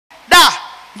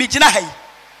Bijina hai.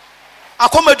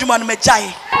 Akoma dwuma no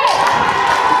magyae.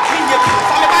 Hinye bi.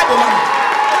 Fa me Bible man.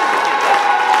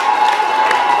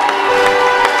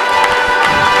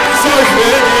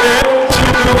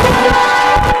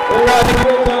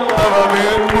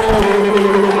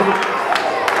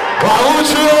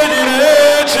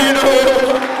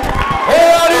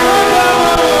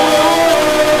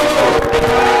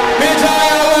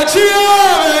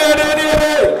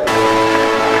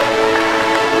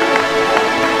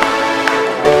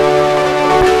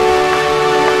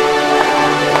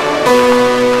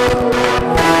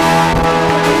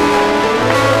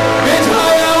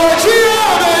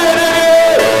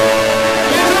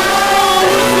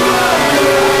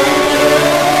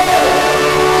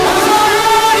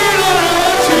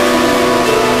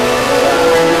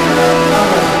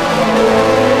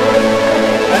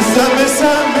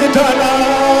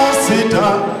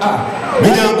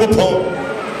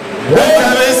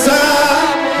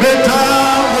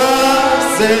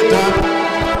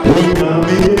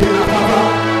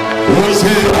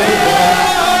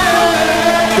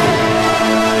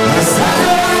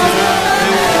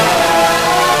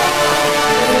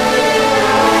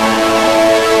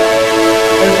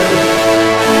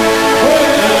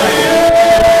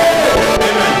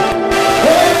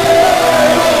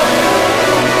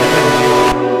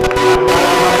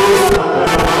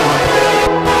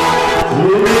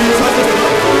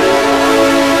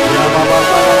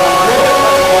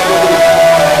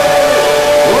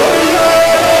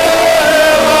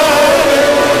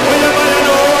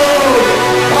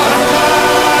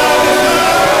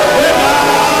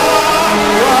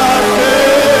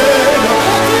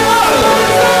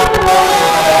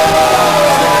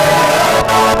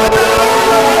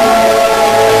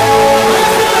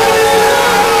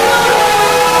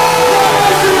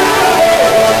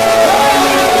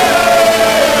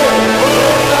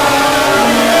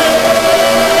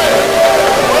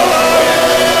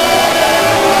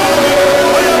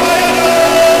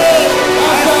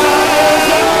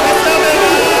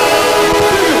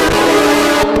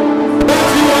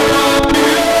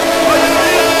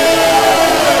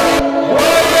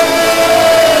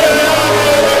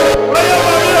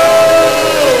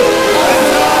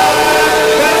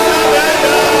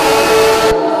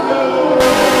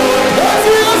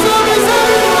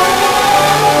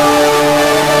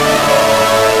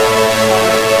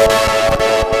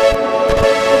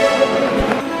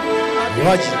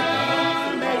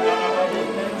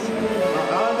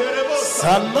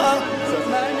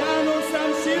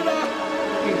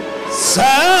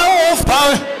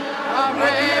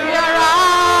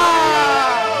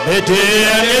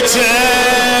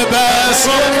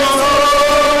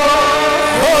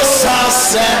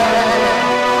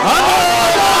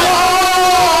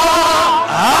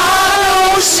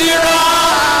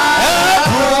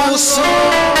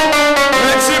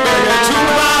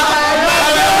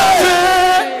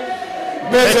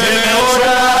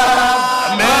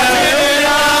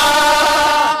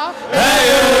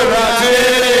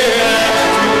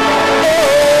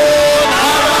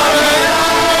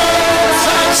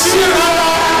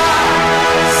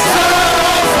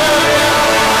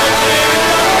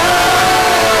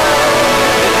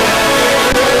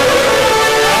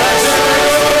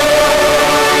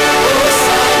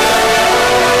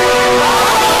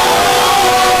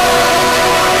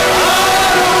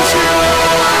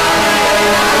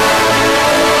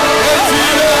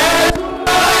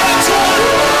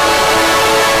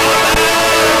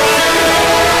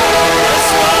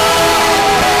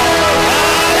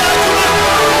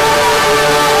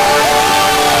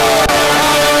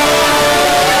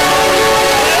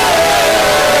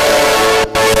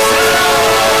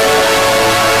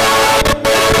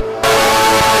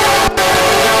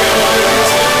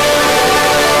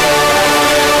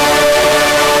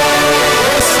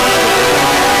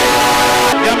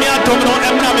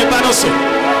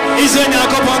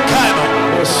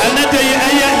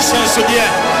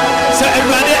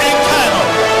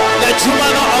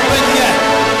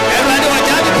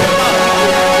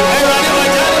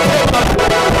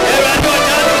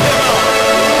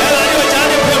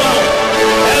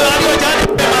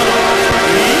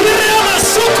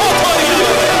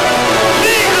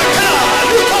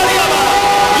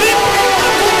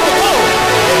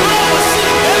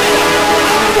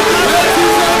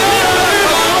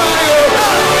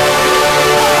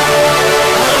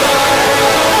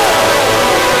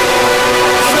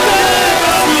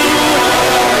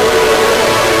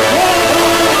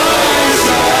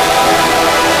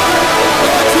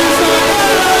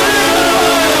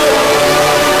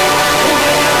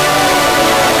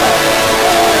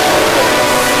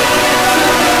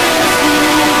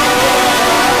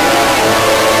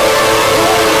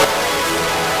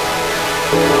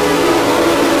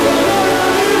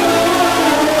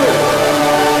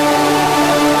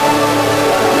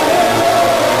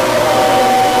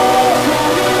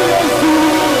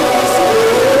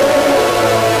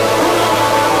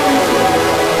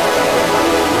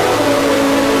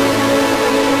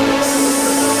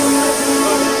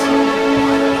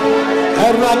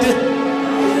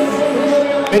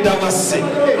 Medawase.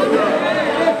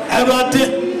 Erade.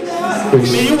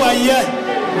 Miwaye.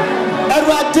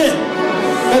 Erade.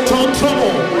 Etontromo.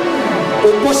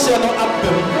 Oboshano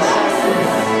abem.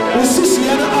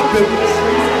 Usisiano abem.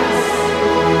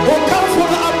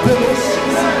 Okamfona abem.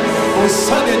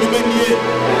 Osane nimenie.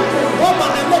 Oba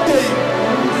enode.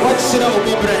 Wachira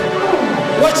obobre.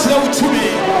 Wachira utumi.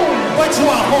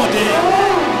 Wachira hode.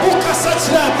 Ukasa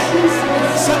chirabe.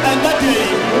 Sa enode.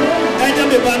 Enya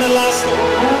me bana last.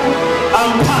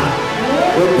 Ampa.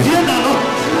 Obiena no.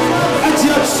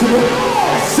 Achira tsuro.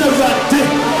 Sevate.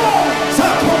 Sa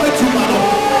kome tumano.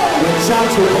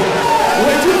 Wejato.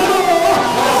 Wejumano.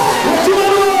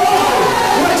 Wejumano.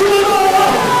 Wejumano.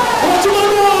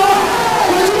 Wejumano.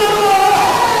 Wejumano.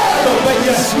 But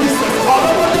yes, Jesus. All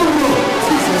over the world.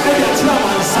 Jesus. I got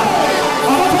tramansa.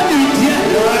 All over the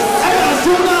world. I got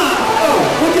zona.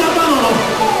 What you have on?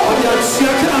 What you have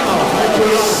shaken on?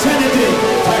 Senate.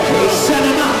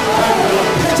 Senema.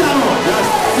 Petano.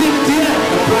 Limdia.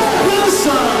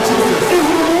 Wilson.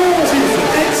 Jesus.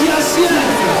 Etiasia.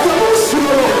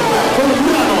 Kamusuro.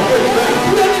 Komurano.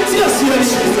 Etiasia.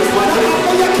 Jesus.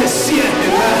 Oya kesie.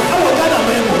 Awo Ghana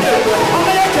memo.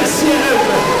 Oya kesie.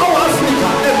 Awo Africa.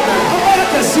 Oya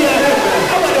kesie.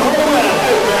 Awo the whole world.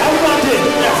 Everybody.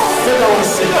 That was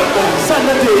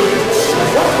Sunday.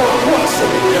 What was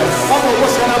it? What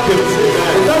was gonna happen?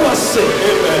 That was it.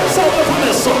 So open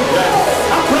the song.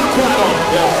 I'm crying.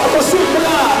 I was so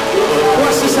glad.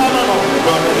 What's this happening?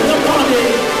 No county.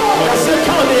 I said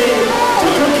county.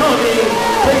 Two county.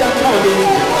 Take a county.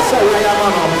 So I am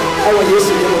on. I will use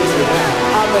it.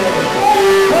 Amen.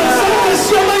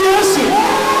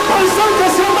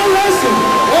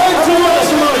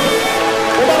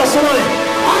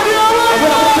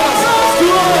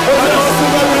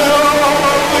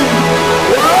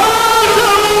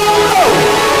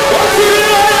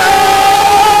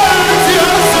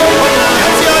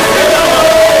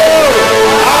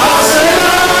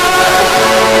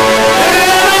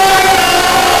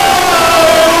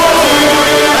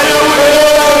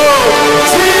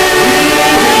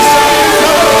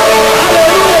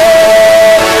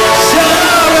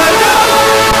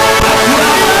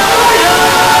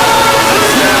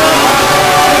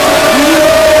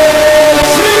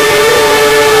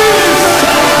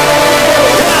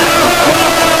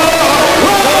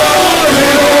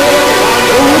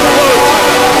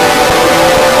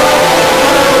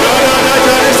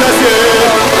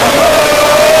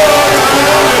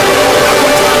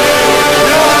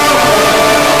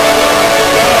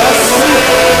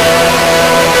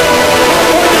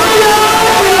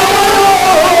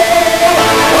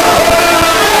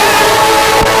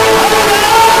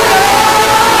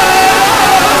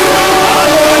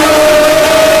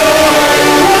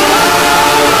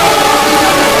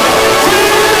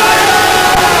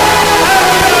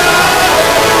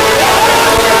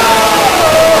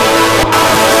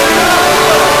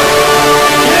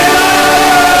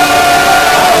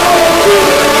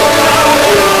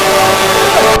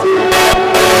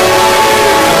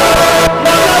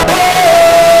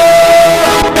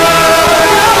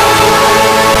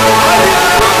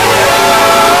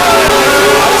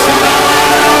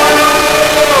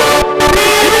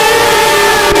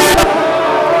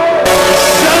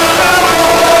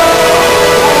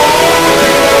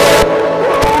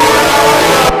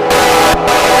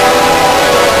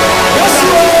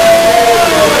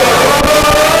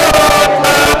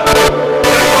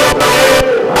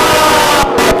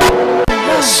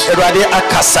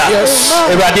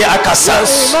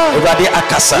 Agradaa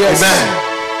akasa. Amen.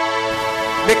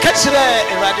 Me catch the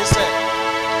Agradaa say.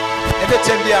 Every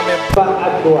time we are ba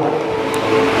adwa.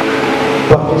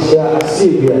 Patricia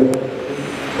Asibia.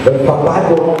 The papa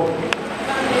do.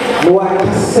 No I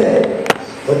can say.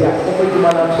 But they are coming to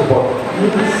to work.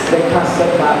 The cancer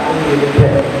back in the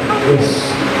pen. Yes.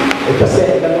 It is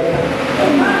said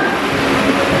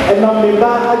and now me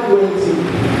ba adwa.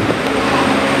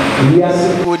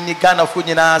 Yes, only Ghana for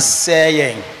you now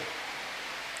saying.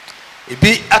 It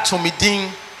be atomidin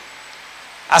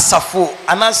asafo,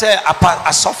 and I say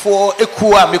asafo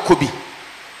ekua mekobi.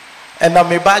 And now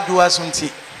me bad you as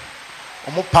unti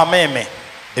Omupameme.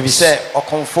 If you say or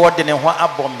comfort in a one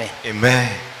abome. Amen.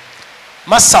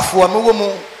 Masafo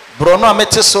amumu Brono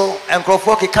ameteso and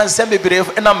Crawford can send me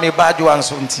brave and I may bad you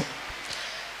as unti.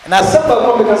 And I said,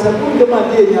 because I put the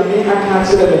man in I can't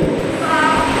say them.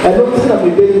 I don't think I'm a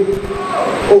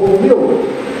oh, you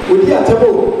would hear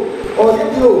table or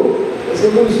you as a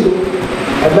Muslim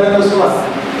and then as one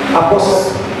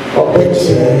apostle of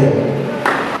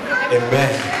Amen.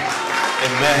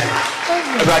 Amen.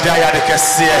 Agradaa the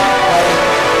Cassia.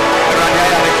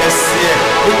 Agradaa the Cassia.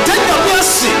 We take your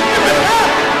mercy.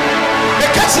 Amen.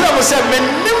 Makasira mo say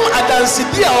menim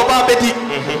adansidi a oba bedi.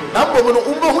 Na mbom no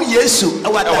umbo Yesu e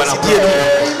wa adansidi no.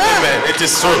 Amen. It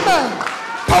is true.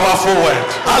 Powerful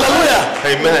word. Hallelujah.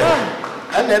 Amen.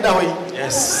 And then that way.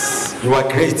 Yes. You are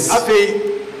great. Afi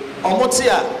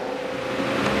omotia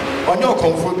onyo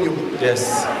konfo bi.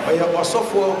 Yes. Oya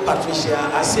osofo Patricia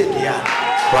Asedua.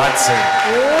 Prancing.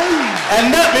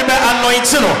 And that me be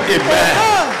anointing. Amen.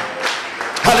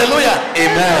 Hallelujah.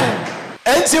 Amen.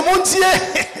 Enti muntie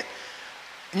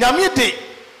nyame de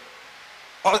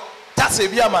o tase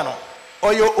bi ama no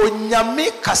oyo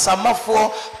onyame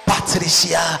kasamafo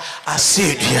Patricia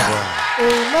Asedua.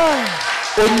 Amen.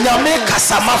 Onyame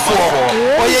kasamafo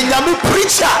oyo nyame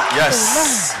preacher.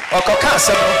 Yes. Okoka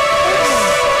asem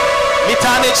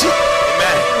mitanechi.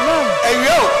 Amen.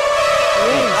 Eyo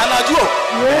anajuo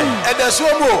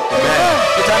edesuomo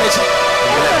mitanechi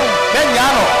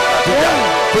menyano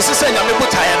posise nyame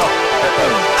botaye no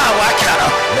awakara.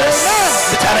 Yes.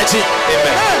 Mitanechi.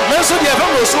 Amen. Menso de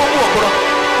ebe so mu ogoro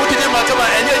udide matama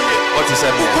enye ye What is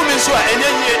that? ukumi so enye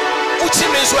ye uchi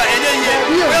me so enye ye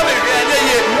we be enye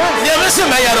ye nyame se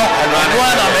meya no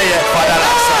na meye father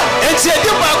enti edi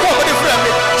ba ko o de frame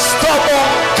me stubborn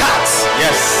cats.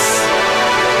 Yes.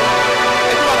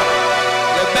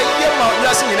 Ya beye ma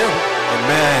yasi nyine hu.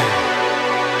 Amen.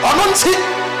 Onunti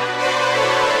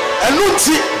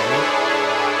enunti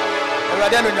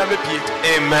Agradaa no nyame pie.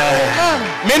 Amen.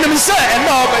 Menim se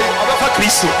ena obefa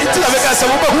Kristo enti na beka se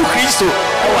wo ba hu Kristo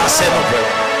o wa se no bro.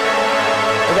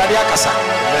 Agradaa akasa.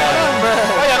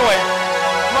 Oya no way.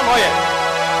 Mama oya.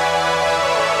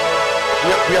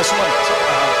 We are someone.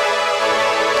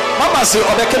 Mama say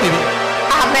obeka bibi.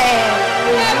 Amen.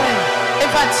 In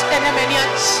fact, many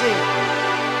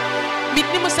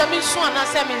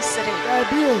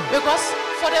because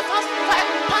for the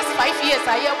past 5 years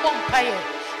I have one prayer.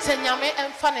 Say nyame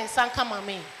emfa ne nsanka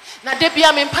mame. Na de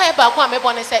bia me mpae ba ko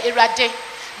amebɔ say Awurade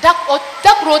da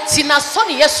roti na so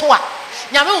ne yeso a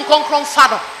nyame nkonkron fa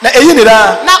no. Na eyi ni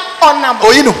da. Na onam.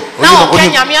 Oyi no. Na o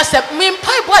nyame asɛ me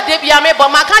mpae bo de bia me bɔ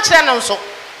maka kyerɛ no nso.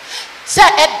 Say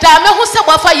ɛda me ho sɛ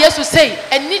boafa Yesu sei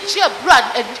ani gye abura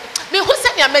me who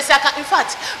said your message in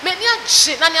fact many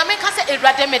na nyame ka say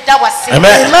Awurade me da wase.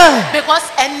 Amen. Because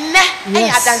enne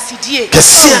eya dansidie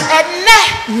Kesi.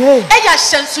 enne eya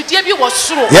hyansudie bi wo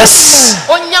soro. Yes.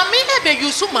 Onyame e be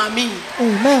yusu mami.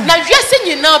 Amen. Na wiase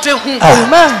nyina be hu.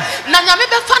 Amen. Na nyame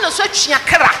be fa no so atwea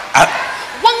kra.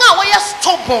 Wanga wo ye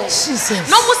stubborn.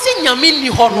 No mo si nyame ni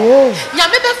ho no.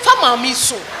 Nyame be fa mami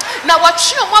so. Na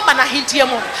watwe mo ama na hindie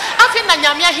mo. Afi na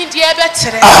nyame ahindie e be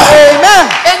tere. Amen.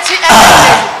 Enti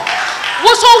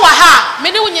woso wa ha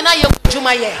me ne wonyina ye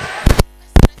dwuma ye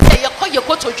ye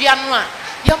kotodua no a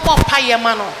ye mo pa ye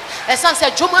ma no esan se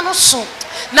dwuma no so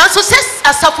na so se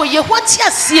asafo ye ho ti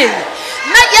asie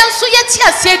na ye nso ye ti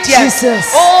asie dia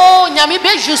oh nyame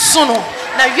be jusu no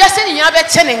na wiase ni nyame be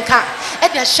te ne nka e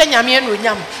de hye nyame no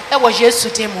nyam e wo Yesu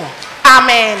demo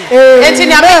amen enti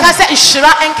nyame ka se nhira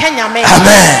enka nyame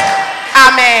Amen.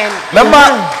 Amen.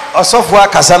 Memba osofo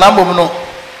akasa na mbom no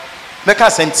meka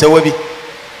sentewa bi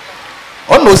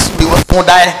ono si wo fun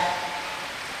dai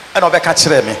ena obeka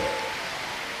kire me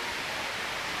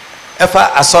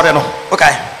efa asore no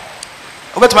okay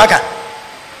obetuma aka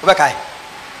obekai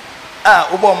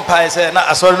ubo mpa se na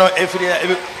asore no efiri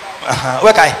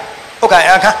obekai okay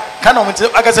aka kana mo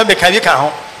aka se be kan bi kan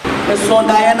ho so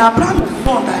dai na bra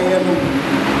so dai no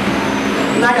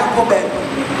na yakobe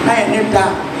na ye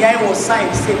da ye wo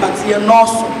sign say but ye no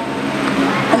so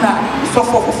na so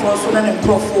for so na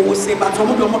nkrofo wo say but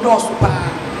omo do so pa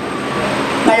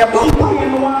na ye bompa ye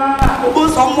no a obo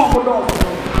so mo do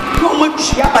no mo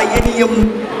twa ba ye ni yemu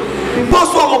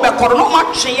because omo be koro no ma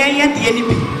twe ye de ni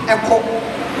bi eko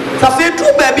ta fe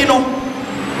tru ba bi no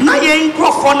na ye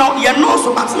nkrofo no ye no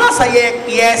so but na sa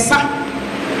ye sa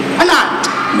ana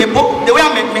me bo the way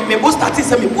me bo start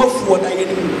say me bo fu da ye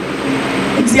ni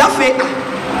nti afe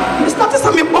me start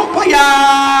say me bompa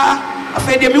ya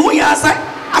afe de me hu ya sa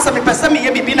asa me pese me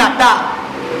ye bibi na da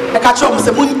e ka cho mo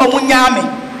se omunya me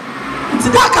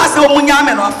nti da ka se omunya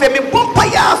me no afe me bompa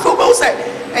ya afe obo se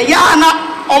e ya na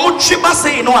omu twi ba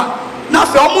sei no a na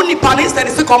afe omu nipa ne se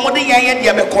se ko omu de yen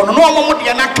de be ko no no omu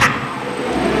de na ka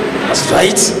that's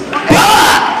right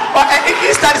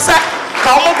e start say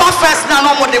ka omu ba first na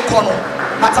no omu de ko no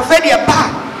but afe de ba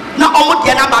na omu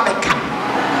de na ba be ka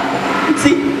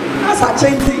nti asa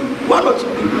change one or two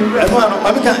no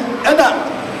mabika ena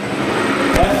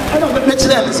me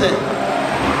kire me say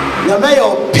na me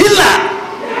yo pillar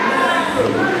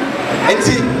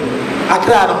enti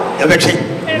Agradaa no ye betwe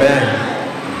amen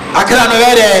Agradaa no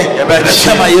ye de ye be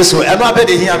shama Yesu eno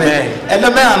abede hia me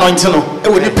eno me anointing no e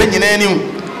woni pa nyina anim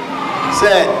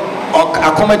say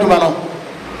akomaduma no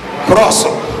cross.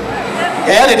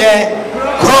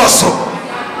 Cross.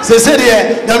 Say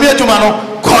there, Namia Jumano,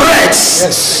 correct.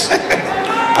 Yes.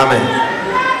 Amen.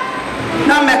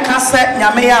 Na meka se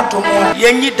nyame ya domo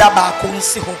yenyi daba ko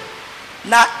nsi ho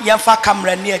na yemfa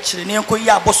camera ne akire ne enko yi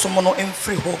abosom no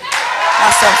emfiri ho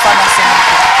asemfa na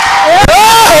semfa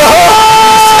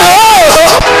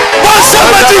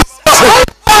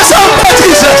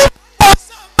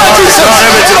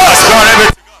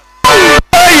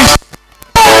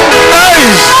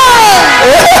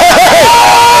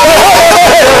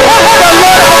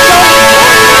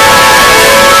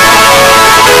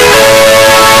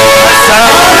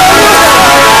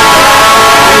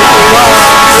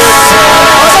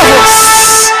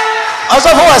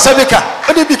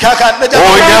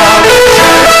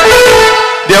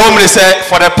The woman said,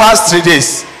 for the past 3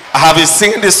 days, I have been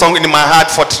singing this song in my heart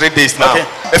for 3 days now. Okay.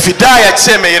 If you die at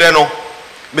Cheme, you know,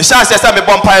 me shall say, I'm a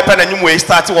bomb pipe and you may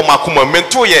start to Makuma,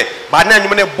 Mentoye, but then you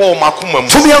may bore Makuma.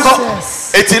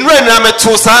 It's in rain, I'm a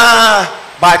Tosa,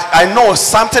 but I know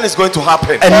something is going to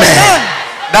happen. Amen.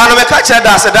 Now, I'm a catcher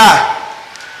that said,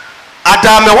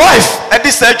 Adam, my wife, at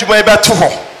this age, you may be to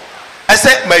her. I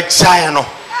said, my giant.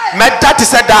 My daddy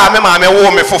said that I'm a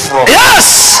woman for fraud.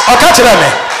 Yes! Okay, tell me.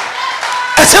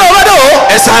 I said,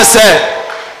 as I said,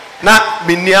 na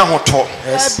me near hoto.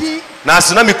 Yes. Na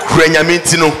so na me kuranya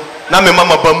mentino, na me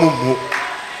mama ba mumu.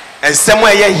 And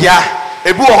somewhere here,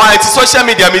 ebu o ha social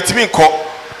media metimi nko.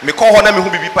 Me call ho na me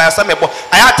hu bibi pa ya me bo.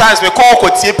 I had times me call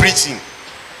ko tie preaching.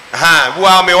 Bu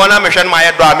a me wona me hwe na my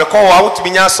do a me call out to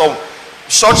me nya so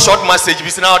short message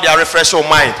bi na they refresh your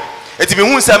mind. It be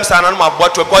who some son on my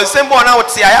bottle because same one I would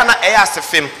say I am a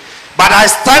film. But I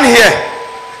stand here.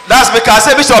 That's because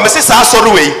I say Mrs.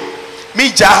 Asorway.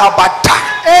 Me jaha bata.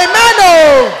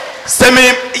 Amen. Say me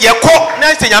ye ko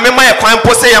na say nyame ma ye kwan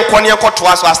po say ye nkon ye to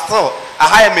us still a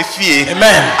high me fie.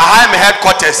 Amen. A high me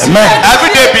headquarters. Amen.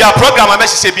 Every day be a program I me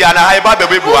say be an high ba be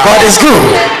God is good.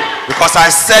 Because I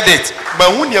said it.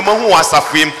 But who ye ma hu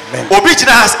asafim. Obi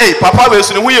gina has papa we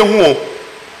so ne hu ye hu o.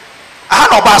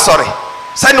 Aha no ba sorry.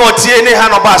 Say no tie ne ha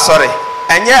no ba sorry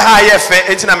enye ha ye fe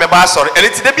enti na me ba sorry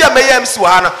eliti de bia me yam si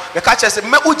ha no me ka chese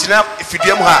me ugina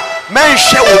ifiduam ha me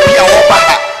nhwe obi a wo ba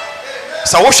ha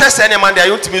sa wo hwe se ne man de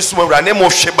ayotimi suma wura ne mo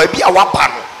hwe ba bi a wapa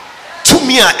no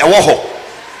tumi a ewo ho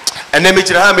ene me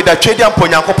gina ha me da twedi ampo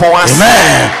Nyankopon ase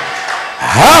amen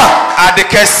ha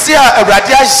adekese a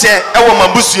awrade ahye ewo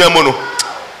mabusua mu no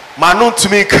ma no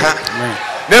tumi ka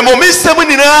ne mo mi sem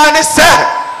ni na ne se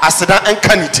aseda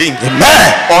enka ni tin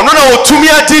amen ono na otumi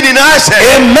adi ni na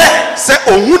ahye amen se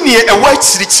ohuni e wa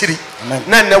chirichiri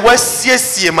na na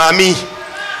wasiesie maami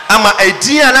ama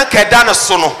edin ana keda no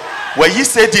so no wayi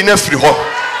se di na firi ho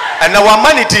na wa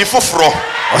manity foforo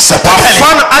osapapele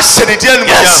fan ahye de dia no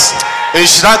ya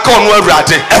enhira ka ono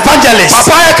awurade evangelist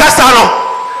papa e kasa no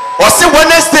o se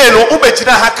Wednesday no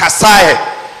ubegina ha kasa he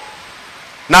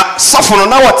na sofo no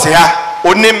na wote ha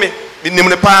onime nim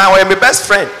ne pa o my best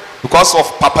friend because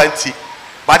of papa nti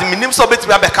but me nim so beti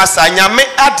be kasa nyame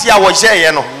ade a wo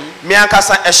yeye no me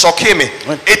ankasa e shock me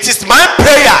it is my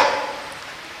prayer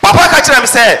papa ka kire me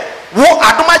say wo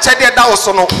adoma chede da wo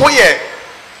so no wo ye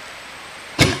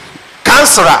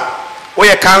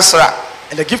cancer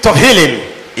and the gift of healing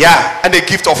and the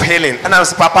gift of healing and I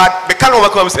say papa me can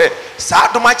work say sa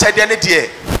adoma chede ne de e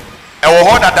wo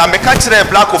ho da me ka kire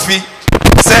black coffee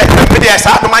say me de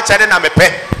sa adoma chede na me pe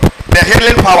the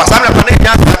healing power some of the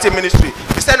Nigerian ministry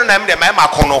he said no na me my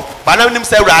makono but na nim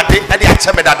say urade e dey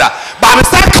ache me dada but me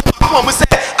say come me say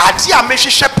ade a me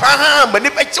hwehwe pa mani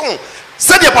bechi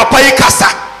say the papa yi kasa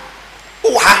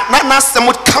na sem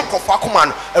kan kofa akoma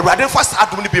no urade fa sa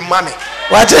adom ni bi mame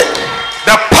waje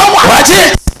the power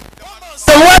waje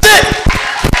so waje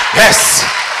yes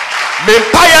me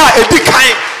empire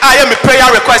edikan I am a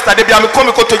prayer request that they be am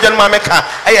come ko to gen mame ka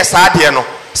e yes ade no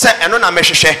say eno na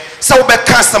mehwehwe say wo be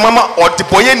ka samama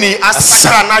odeboye ni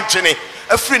asakra na dwene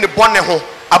afiri ne bone ho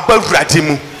abawurade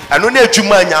mu eno na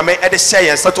adwuma nyame e de hye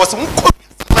yen say to se nko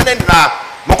mane na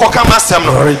mokoka masem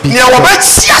no ne wo ba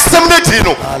chi asem na di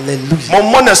no hallelujah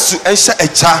mo na su enhye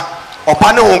acha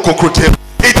oba ne ho kokrotem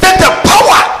it take the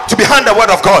power to behind the word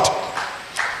of God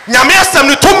nyame asem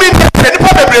no to me ne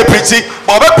pa bebre preach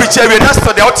but oba preach we na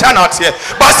so de outside out here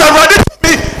but say ready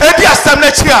edi asem na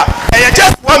chi a e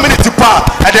just 1 minute pa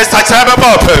and then start to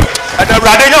about and the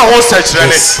radio nya ho search ne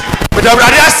but the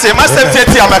radio asem asem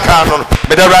tiati amaka no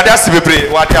but the radio asem bebre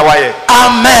wa dia waye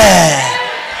amen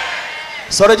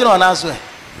so regional announce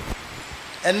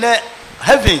and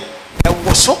heaven e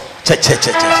wo so che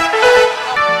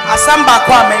asamba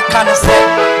kwa america ne say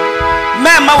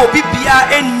mema obi bia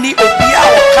enni obi a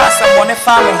wo ka asem woni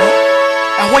fa me ho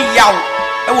e ho yaw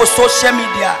e wo social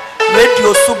media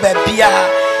radio so bebia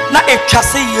na etwa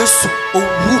se Yesu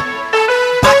owu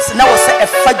but na wo se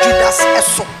efa Judas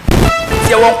eso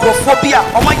tie won krofo bia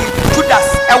o ma ye Judas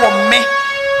e wo me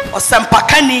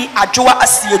osempakani adwoa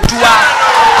asiedua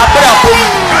abrabom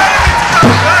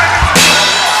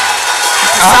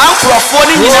san krofo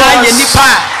ni nyina ye nipa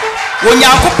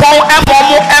Onyankopon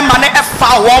emomo ema ne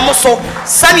efa wo mo so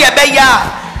sane ebeya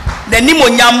nanim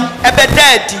onyam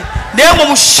ebedadi na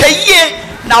emom hweye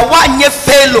na wanye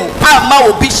felo ama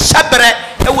obi hyabere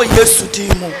ewo Yesu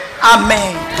din mu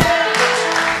amen.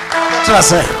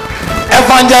 Trust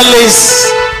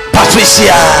Evangelist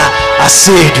Patricia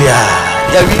Asedia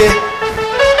yawie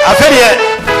afere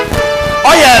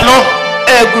oye no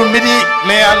egumidi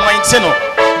me anointing no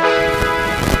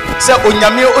se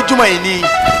onyame odwuma eni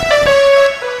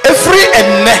efri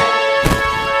enne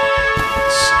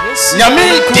nyame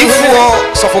difo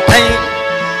sofopan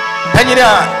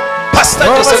panyina pastor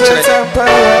Joseph chere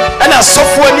ana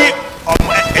sofo ni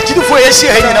ejidifo yeshi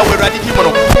ha nyina wurade di mo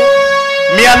no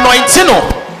me anointing no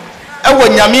ewo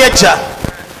nyame aja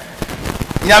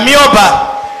nyame oba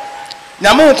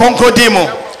nyame nkonko di mo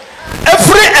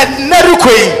efri enne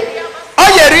rukoi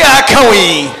oyeri aka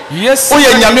we yes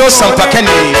oye nyame osampakani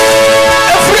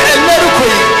efri enne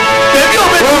rukoi bebi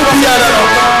obedu biara no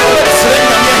sere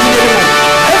nyame ahine mo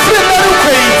efri enne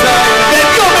rukoi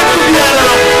bebi obedu biara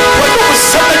no wodo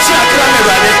sabachi akra me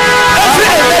rade efri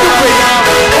enne rukoi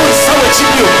o sabachi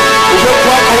bio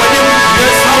obekwa awanim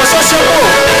yes awososho mo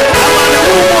amane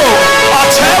wo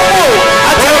atemo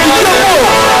atemo owo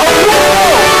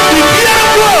bibiara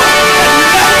mo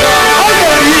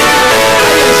oyeri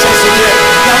ayesosye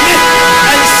nyame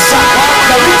ansa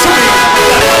na witumi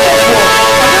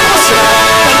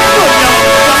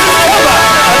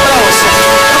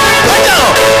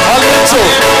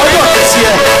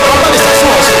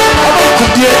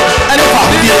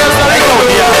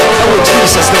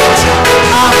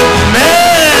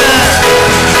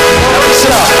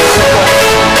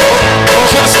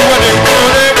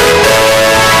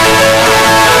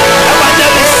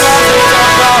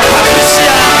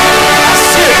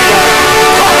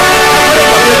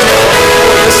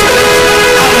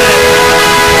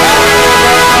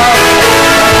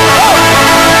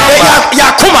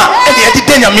yakuma ene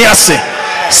edide nyame ase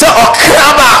se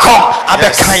okra ba akọ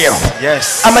abeka ye yes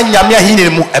ama nyame ahine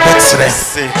mu ebetre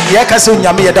ye ka se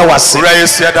nyame ye da wase ura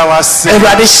yesu ye da wase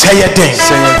ewade hye den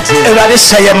ewade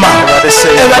hye ma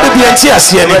ewade bianti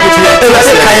ase ye ewade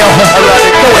kan ye ho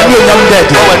ko wani onyam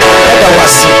dedi ye da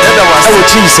wase ewo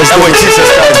Jesus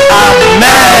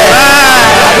amen.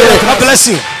 God bless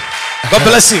you. God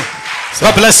bless you.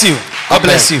 God bless you. God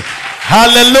bless you.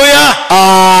 Hallelujah.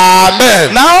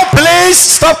 Amen. Now please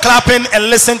stop clapping and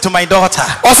listen to my daughter.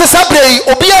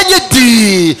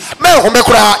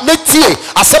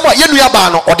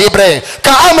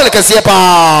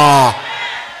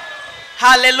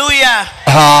 Hallelujah.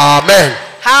 Amen.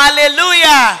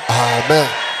 Hallelujah. Amen.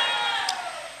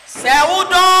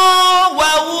 Sewudo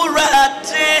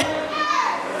wawurate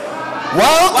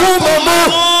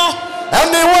wakumamu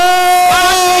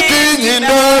anywhere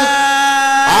kinyina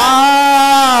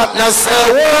na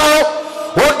sewo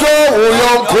wodo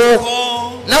uyonko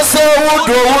na sewo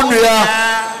do unua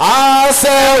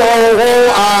sewo ho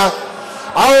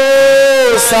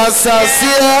awo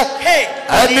sasasie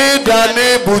ani dani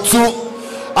butu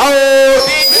awo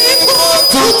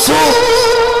tutu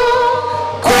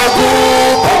kogu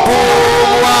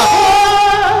bubuwa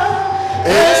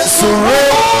esuro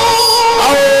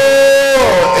awo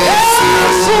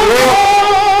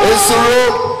esuro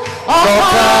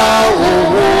Koka wo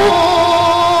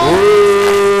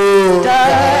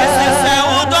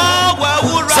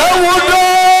Sewudo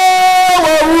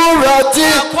wawurati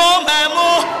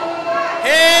akomemu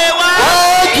hewa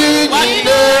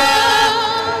wagijine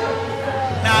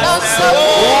na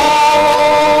Sewudo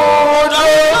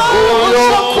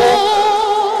uyoko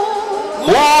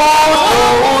wodo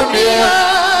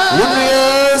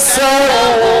unie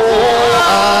sewo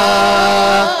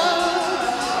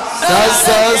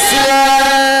sasasia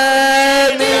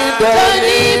ni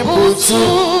dani butu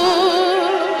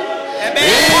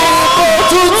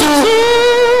tutu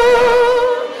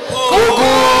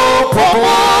kogo popo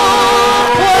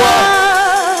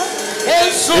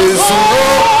esuro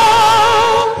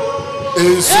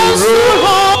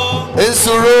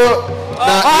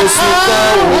na esuka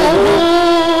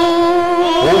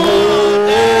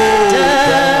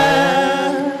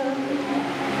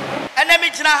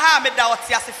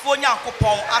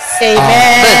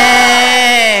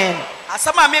Amen.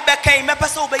 Asama me bekan me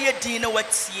pese obeye din na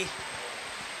watie.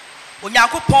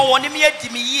 Onyankopon woni me adi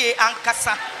me yie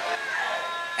ankasa.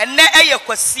 Enne eye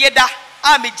kwasie da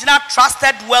amegyina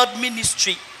Trusted World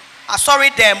Ministry asori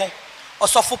demo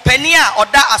osofo pania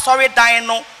oda asori dan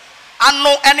no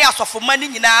ano ene asofo mani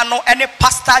nyina ano ene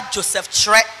Pastor Joseph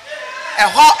Chere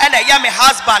eho ene ye me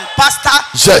husband Pastor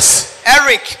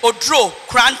Eric Odro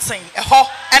Cranton eho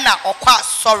ena okwa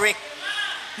sorry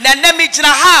na na me gyina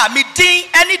ha me din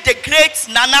ene the great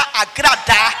Nana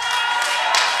Agradaa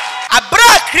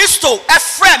abra Kristo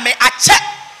efre me ache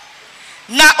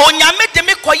na onyame de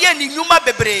me koye ni nyuma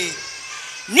bebre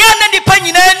ni ana nipa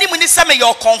nyina ni mu ni se me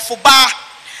yo konfo ba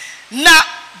na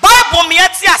Bible me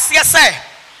ati ase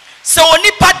se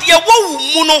onipa de wo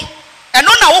mu no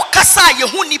eno na wo kasa ye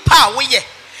hu nipa a wo ye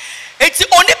eti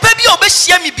onipa bi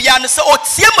obehia me bia no se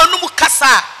otie manum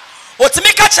kasa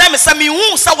otimi ka kire me se me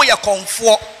hu se wo ye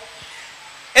konfo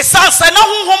esanse na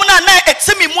honhom na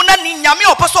etimi mu na ni nyame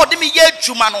opeso ode me ye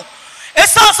adwuma no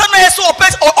esanse na yeso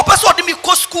opeso ode me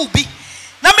ko school bi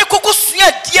na me koko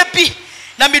sua die bi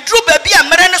na me dru ba bi a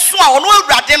mere ne so a ono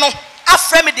awurade no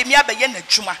afre me de me abaye na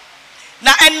adwuma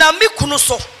na enna me kunu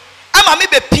so ama me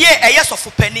be pie eye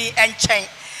sofopani enchen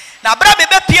na bra be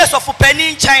pie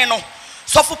sofopani nchen no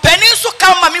sofopani so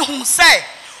ka ma me hu se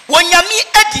wonyame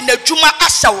adi na adwuma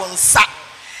ahya wonsa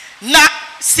na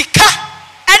sika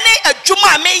ene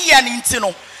adwuma me ye ne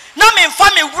ntino na me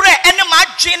mfa me wure ene ma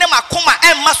adwen ne makoma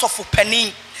emma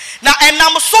sofopani na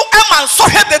enam so ema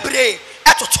nsohwe bebre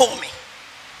etoto me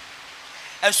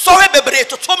ensohwe bebre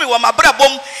etoto me wa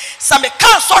mabrabom sa me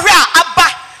kan sohwe a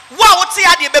aba wa wote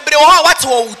ade bebre wo wate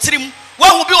wo wutirim wa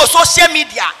hu bi o social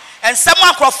media ensem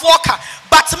akrofo ka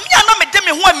but me na me de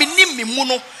me ho a menim me mu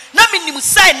no na menim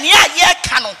sai ne a ye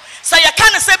ka no sa ye ka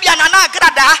ne se bia Nana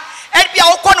Agradaa e bia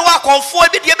wo kɔ no wa konfo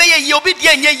bi de be ye obi de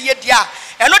anye ye dia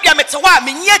eno dia mete wa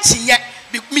me nye chinye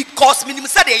because menim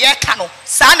se de ye ka no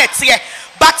sa na te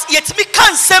but yet me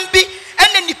kan sem bi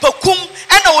ene nipakum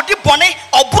ene odi bone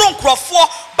obro nkrofo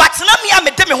but na me a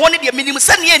me de me ho ne de menim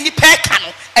se ne nipa ka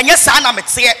no enye sa na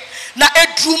mete na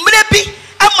edrumre bi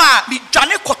ama mi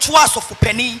dwane koto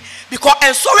asofopani because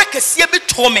ensore kesie bi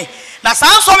to me na sa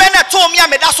nsore na to me a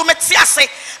me da so mete ase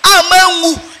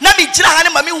amanwu na mi gira ha ne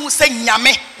ma me hu se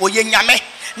nyame oye nyame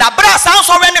na bra sa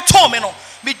nsore ne to me no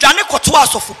mi dwane koto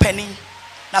asofopani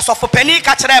na asofopani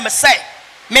ka kire me se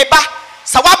me ba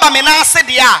sa waba me na ase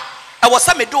de a e wo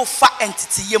se me do fa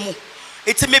entity ye mu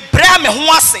eti me bra me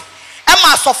ho ase e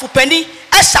ma asofopani e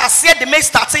hya ase de me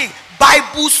start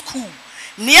Bible school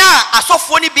nia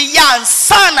asofo ni bi ya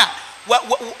nsana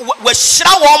wa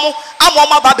hyira wo mo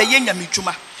amoma ba be ye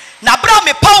nyamedwuma na bra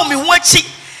me paw me ho achi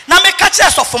na me ka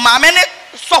kire sofo maame ne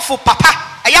sofo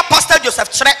papa eya Pastor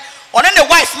Joseph Chere one ne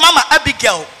wife Mama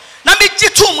Abigail na me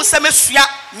gitu mu se mesua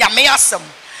nyame asem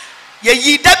ye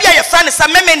yi da bia ye fra ne se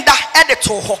memenda e de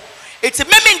to ho eti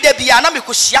memenda bia na me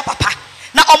ko hia papa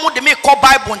na omo de me ko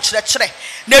Bible nkyerɛkyerɛ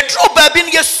na dru ba bi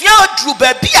ne yesua dru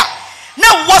ba bia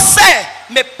na wo se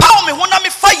me paw me ho na me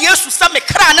fa Yesu sa me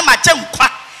kra ne magye nkwa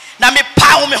na me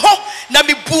paw me ho na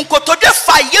me bu nkotodwe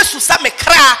fa Yesu sa me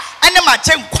kra ene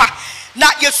magye nkwa na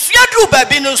yesua dru ba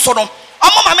bi no so no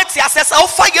omo ma me te asesa wo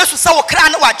fa Yesu sa wo kra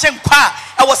ne wagye nkwa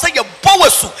e wo se ye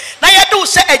bowasu na ye de wo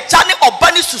se agya ne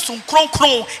oba ne susun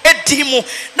kronkron edi mu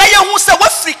na ye hu se wo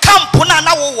free camp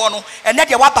na wo wo no ene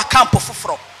de wa ba camp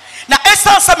foforo na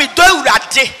esansa me do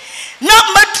awurade na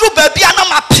madru ba bia na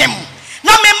mapem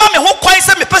na me ma me ho kwan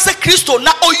se me pese Kristo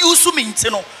na oyusu me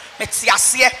ntino me te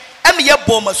ase e me ye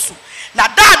bomasu na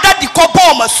da di ko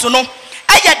bomasu no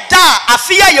eye da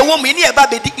afia ye wo me ni e ba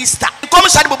be di Easter kom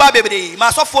shade bo ba bebre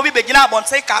ma sofo bi begina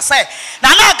abonten ka se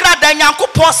Nana Agradaa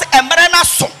Nyankopon se emre na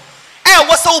so e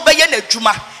wo se wo be ye na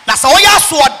adwuma na se wo ya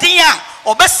so odin a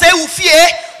obese wo fie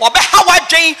obe hawa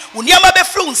dwen uniama be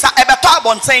fru nsa e beto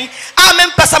abonten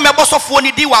amen pesa me bosofo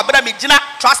ni di wa bra me gina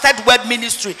Trusted Word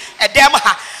Ministry e dem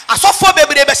ha asofo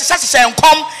bebre be hyehyɛ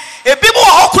nkom ebi mo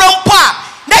ho kura mpo a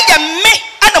na ye me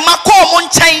ana makɔ mo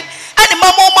nkyɛn ana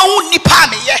mama hu nipa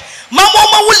me ye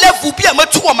mama hu level bi a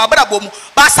matu wo mabrabo mu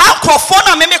ba sa nkrɔfo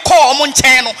na me kɔ mo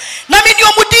nkyɛn no na me ni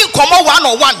omu di nkomo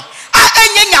 101 a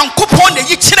enye Nyankopɔn na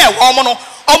yi kyerɛ wo mo no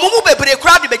omumu bebre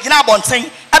kura de begina abonten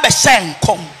e be hyɛ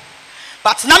nkom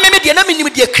but na me de na me nim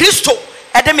de Kristo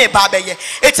e de me ba be ye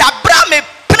eti abra me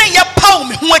pene ye paw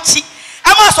me ho achi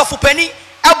ama asofopani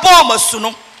e bɔ masu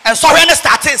no and so when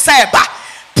started say ba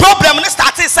problem no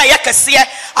started say yakase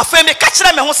afei me ka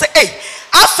kire me ho say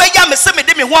afei ya me se me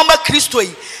de me ho ama Kristo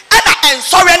yi ana en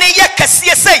so when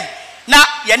yakase say na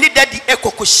ye ni daddy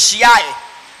ekokohia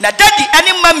na daddy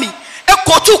ani mami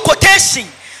ekotu quotation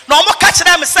na omo ka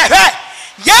kire me say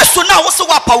Yesu na wo se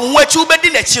wapa wo achi wo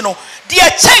bedi na chi no de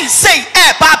chain say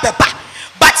ba beba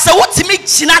but say what me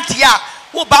gina de a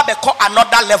wo ba be ko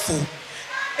another level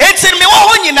enti me wo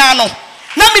ho nyina no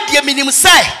na me die minim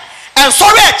say and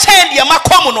sorry a chain ya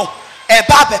makomuno e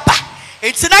baba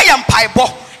it's na ya mpaibo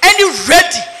any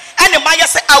ready and the maya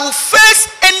say I will face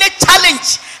any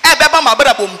challenge e beba ma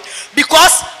brabom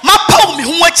because ma paw mi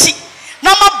ho achi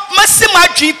na ma se ma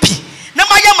dwepi na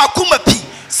ma ya makoma pi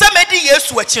se medi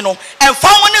Yesu achi no emfa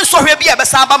woni nsohwe bi e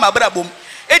besa ba ma brabom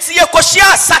eti ye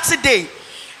koshia Saturday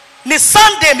ni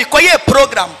Sunday mi koye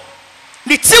program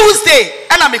ni Tuesday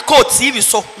and I call TV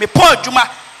so me pon adwuma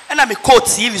and I call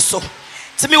TV so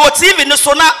ti me what TV no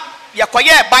so na ya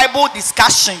koye Bible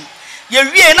discussion ye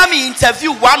wie na me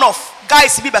interview one of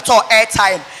guys bi better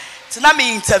airtime ti na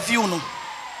me interview no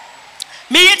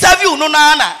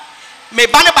na me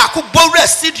ba ne ba ko bowra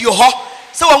studio ho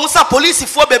se wo sa police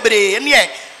fo bebre ne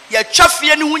ye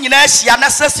twafie ne hu nyina ahia na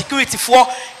security fo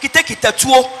kita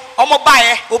tuo omo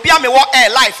bae obi a me wo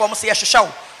air life omo se ye hwehwe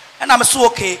wo and I'm so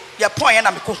okay ya point and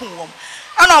I'm ko hu wo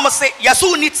and I'm say ya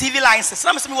so need TV licenses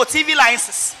na me say me wo TV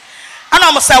licenses and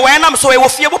I'm say when I'm so we wo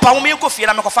fie bo pa wo me ko fie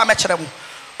na me ko fa me kire mu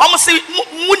omo say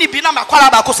muni bi na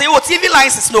makwara ba ko say wo TV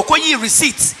licenses no ko yi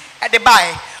receipt at the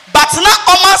buy but na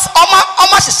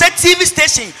almost TV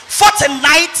station 49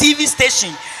 TV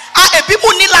station ebi mu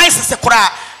ni license kura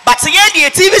but ye the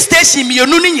TV station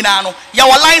mienu ni nyina no ya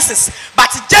wo license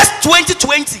but just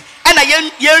 2020 and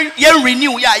yen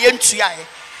renew ya yen tua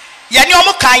ye ni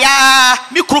omo kaya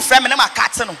mi kru frame na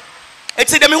makate no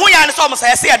eti de me hu ya ne so omo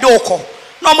say se de okọ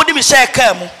na omo de mi share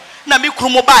car mu na mi kru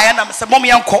mo ba ya na me se mom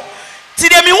yenko ti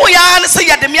de me hu ya ne se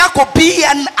ya de me akọ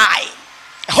BNI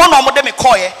ho na omo de me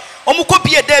koye omo ko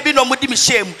bie da bi na omo de mi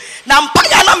share mu na mpa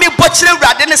ya na me bo kire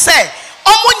urade ne se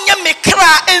omo nye me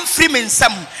kra emfiri me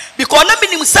nsam because na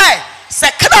minim say se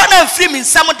kra na emfiri me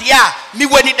nsam de a mi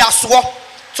wani da so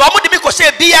so omo de mi ko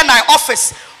share BNI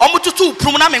office omo tutu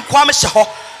prum na me nko am hye ho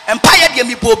empire de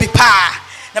mi bo bi pa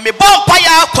na me bon pa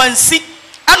ya kwansi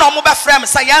ana omo be frame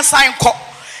say yan san ko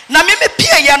na me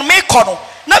pie ye no me ko no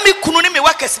na me kunu ne me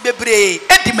wakasi bebre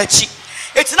edi machi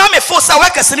eti na me fo sa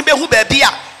wakasi ne be hu ba bi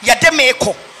a ye de me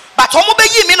ko but omo be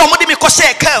yi mi na omo de me ko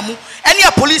share car mu ene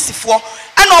a police fo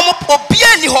ana omo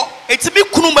obia ni ho eti me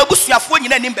kunu mabusuafo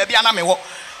nyina ni ba bi ana me ho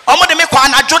omo de me ko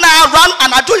anajo na run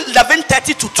anajo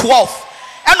 11:30 to 12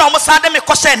 ana omo sa de me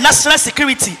ko share national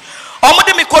security omo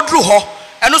de me ko dru ho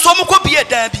eno so omo ko bie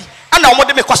dan bi ana omo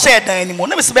de me ko share dan ni mo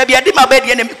na me se ba bi ade ma ba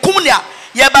de ne kum ne a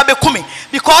ye ba be kumi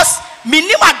because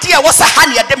minim ade a wo sa ha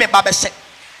ne ye de me ba be hye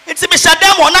enti me hye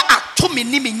dem na ato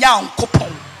minim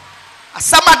nyankopon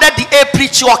asama da di e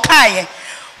preach o kan ye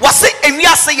wo se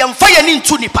ewiase ye mfa ye ni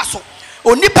ntu nipa so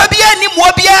onipa bi ani mo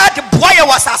bia de boa ye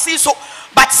wasase so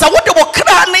but sa wo de wo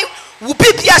kra ne wo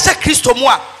bibia hye Kristo mu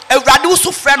a awurade wo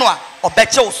so frɛ no a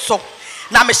obeche wo so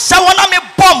na me hye wo na me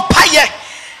bom paye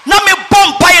na me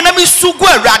bompa ye na me sugu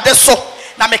awurade so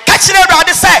na me ka kire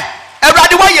awurade say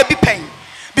awurade wa ye bi pen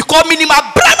because minima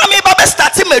bra na me ba be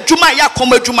start madwuma ya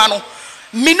koma adwuma no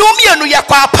minum ye no ye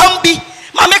kwa pam bi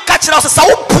ma me ka kire so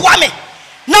wo boa me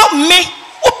na me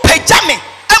wo pagya me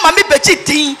ama me beji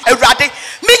din awurade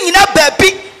me nyina ba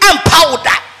bi ampa wo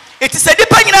da eti se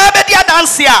dipa nyina ba dia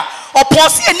dance a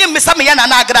oponse eni me sa me ya na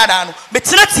Agradaa no me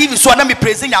tena TV so na me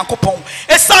praise Nyankopon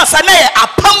esansa na ye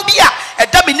apam bi a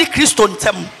eda me ni Kristo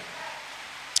ntem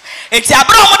enti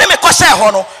abra mo de me ko share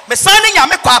ho no me san ne nya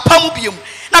me ko apam biem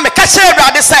na me ka share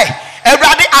awurade say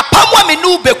awurade apam wa me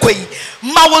nu bekoyi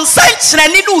ma won san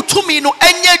kyerani no utumi no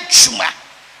anya dwuma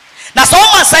na so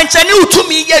ma san kyerani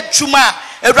utumi ya dwuma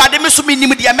awurade me so me nim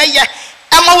de meye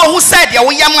ama wo hu say de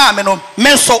wo yam a me no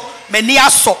me so me ni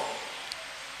aso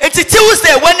enti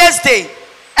Tuesday Wednesday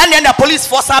and the police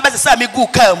force abese say me gu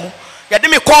car mu ye de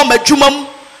me call madwuma mu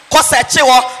ko search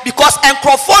wo because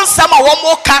enkrofon sama wo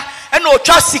mo ka and no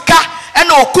sika and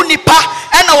no kunipa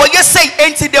and no ye say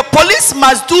enti the police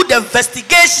must do the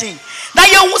investigation na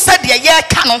ye hu said ye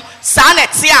ka no sa na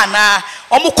te ana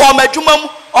omo call madwuma mu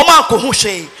omo anko hu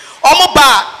hwe omo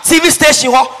ba TV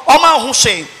station ho omo hu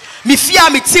hwe me fia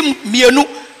me tim mienu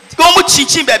omo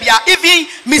chinchin babia even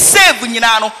me save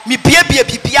nyina no me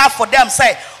bia for them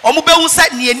say omo be hu say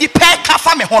ne ni pe ka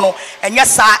fa me ho no enye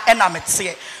sa e na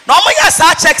mete na omo ya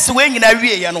sa checks we nyina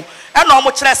wie ye no e na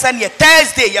omo kire say ne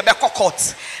Thursday ye be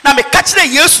court na me ka kire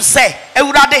Yesu say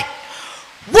ewurade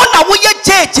wo na wo ye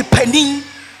judge panin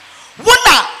wo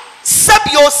na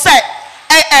sabio say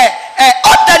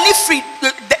order ni free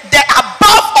the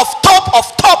above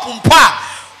of top mpa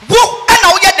wo e na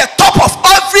wo ye the top of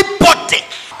everybody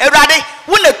ewurade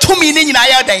wo na tumi ni nyina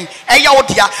ya dan e ya wo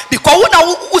dia because wo na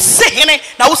wo se hene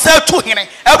na wo se tu hene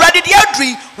ewurade dia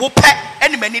adri wo pe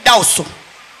eni mani da wo so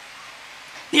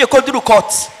ni ye koduru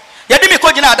court ye de me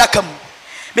ko gina adaka mu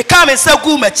me ka me se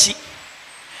gu machi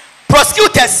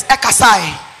prosecutors e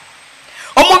kasai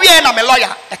omo wie na me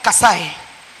lawyer e kasai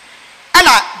and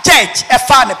a judge a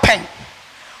fan pen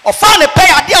or fan a pay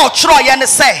a dear Troy and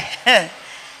say,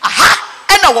 aha,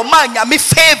 and a woman yami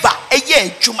favor a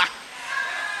year juma.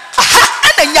 Aha,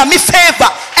 and a yami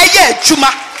favor a year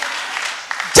juma.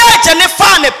 Judge and a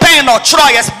fan a pen or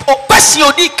Troy as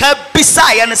Passio Dika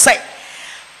beside and say,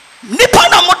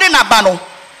 Nipana Modena Bano,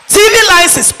 TV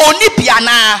licenses only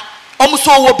piana, almost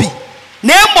will be.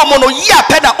 Name mono ya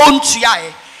peda on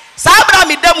tuyae. Sabra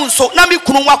mi demu so na mi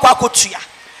kunu wakwa kotua.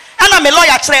 Ana me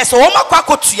lawyer kire so o makwa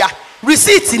kotua.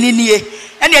 Receipt ni nie.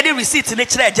 Ene ye de receipt ni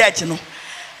kire judge no.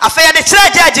 Afa ye de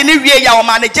kire judge ni wie ya o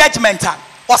ma ne judgment a.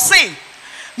 O say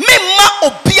me ma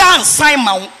obia ansan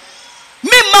ma wo.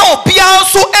 Me ma obia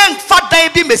so emfa dan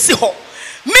bi mesi ho.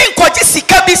 Me nkoje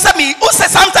sika bi se me o say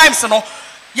sometimes no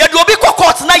ye de obi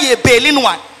court na ye bail no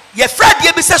a. Ye fraud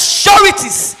ye bi say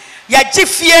sureties. Ye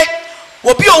gifie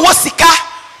obi o wo sika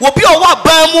obi o wa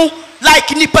bamu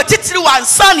like nipa titiri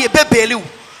wansan ye bebeli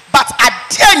but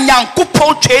ade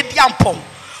nyankopon twediampon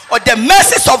or the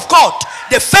mercies of God,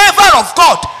 the favor of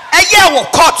God eye wo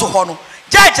court ho no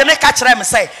judge ne ka kire me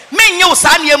say me nye wo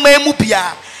sa ne emu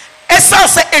bia esan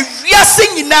se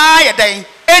ewiase nyina ye den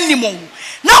enimo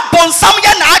na bonsam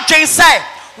ye na adwen say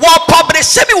wo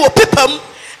publish me wo pipam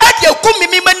ade akumi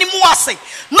mi manimu ase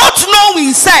not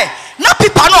knowing say na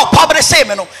people no publish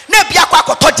me no na bia kwa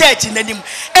akoto judge nanim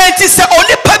enti se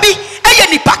onipa bi eye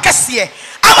nipa kese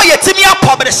ama yetimi a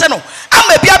publish no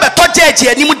ama bia beto judge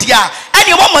anim dia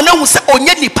ene wo mo na hu se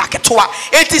onye nipa ketoa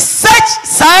enti search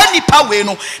sa nipa we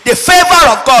no the favor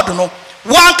of God no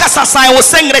wan kasa san wo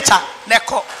sengrecha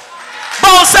neko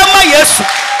bonsema Yesu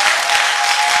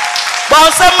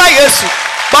bonsema Yesu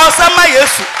bonsema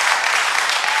Yesu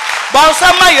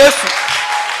bonsema Yesu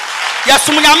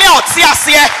yasumunyame a oti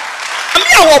ase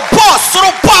me wo boss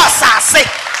soro boss ase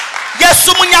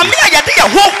yesumunyame a yede ye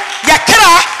ho ye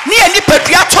kra ne ye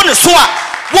nipadua to ne so a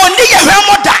woni ye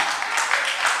hwemoda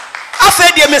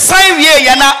afa de me san wie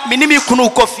ye na menimi kunu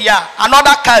kofia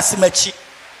another case machi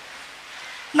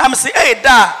na me say eh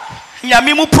da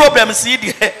nyame mu problems yi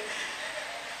de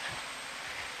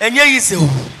enye yise o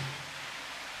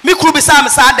me kuru bi sa me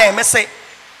sa dan me say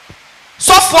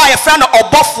so far your friend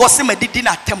obofo se madidi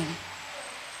na tem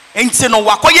enti no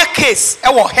wakoye case e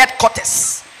wo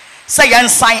headquarters say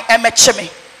yansan emeche me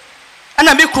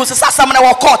ana me kru se sasam na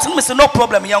wo court no me say no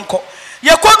problem yanko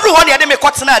ye kodru ho ne de me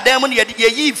court na dan mu ne ye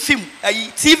yi film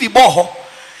ayi TV bo ho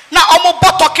na omo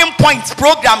bo talking point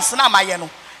programs na maye no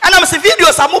ana me say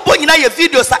videos amobo nyina ye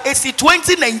videos a AC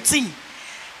 2019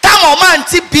 tam o man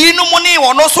ti bi no mu ne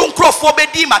wono so nkrofo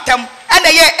bedi matem ana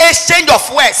ye exchange of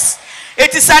words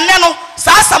it is an no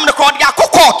sasam ne crowd ya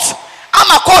court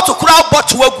ama court kura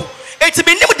bot wagu eti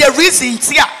be nim the reason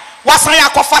tia wasan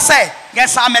yakofa say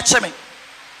yes ameche me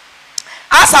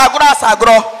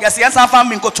asagro yes yes afam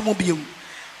me nkotumu biem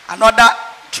another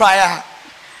trial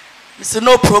me say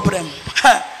no problem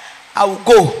I will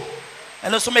go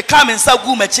and so me come inside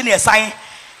gu machi ne esan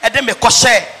e de me ko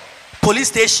share police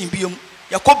station biem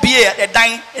yakobie e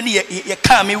dan ne ye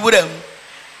kan me wuram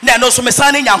na no so me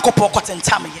san ne nyankopɔ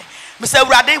kɔtentam ye me say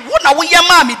urade wo na wo ye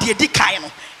ma me de di kan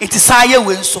no enti san ye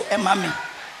we nso e ma me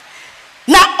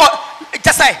na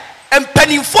just say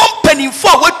empanimfo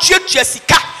watuatua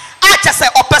sika a just say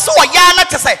opese wo ya na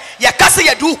just say ye kase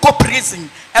ye du ko prison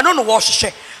eno no wo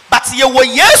hwehwe but ye wo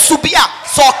Yesu bia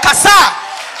so kasa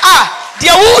de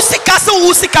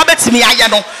wo sika betimi aye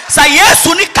no sa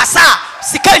Yesu ni kasa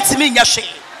sika ntimi nya hwe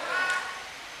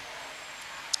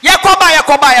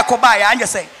yekoba ya anje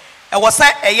say e wo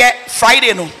say eye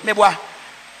Friday no meboa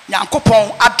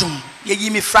nyankopon adom ye yi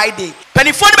me Friday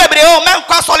penifo ne bebre o men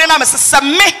kwa sole na me se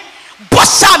me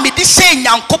bosha me di she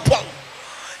nyankopon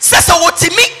se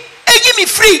wotimi eyi me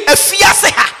free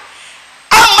afiase ha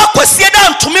amma kwasie da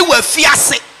ntumi wa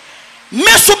afiase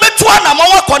me so betu ana mo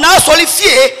wakọ na sole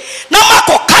fie na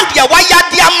makoka dia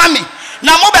wayade ama me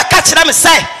na mo be ka kire me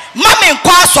say mame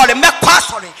nkwa sole me kwa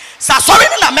sole sa sole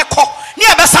na mekọ ne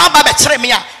e be san ba be kire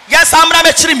me a yes amra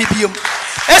be kire me biem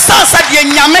esan sa de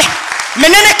nyame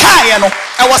menene kae no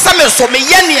e wosa me so me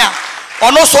yenia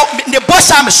ono so ne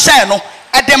bosha me share no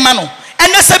e de ma no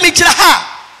ene se me gira ha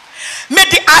me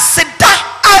di aseda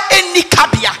a eni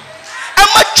kabia e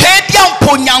ma twedia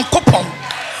mpo nyankopon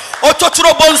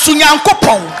ototoro bonsu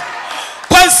nyankopon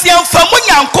kwansiam famu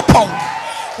nyankopon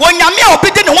wonyame a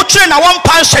obedi ne ho twere na won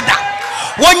pan hweda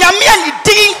wonyame a ne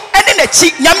din ene na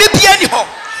chi nyame bia ni ho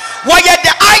woye the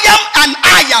I am and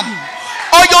I am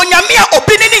oyo nyame a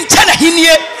obedi ne nche na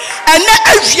hinie ene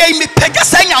awie me pega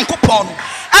sa nyankopon no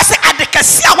ase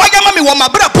adekase a wayama me wo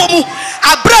mabra pomu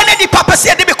abra ne di papa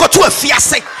se de be koto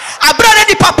afiase abra ne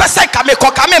di papa se ka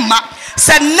me ma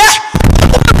se ne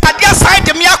asadia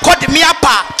side me akọ de me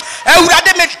apa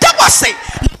ewurade me dawase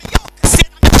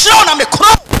show na me kro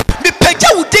me pagya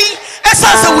wudin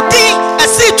esanse wudin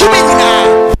esi tumi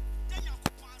nyina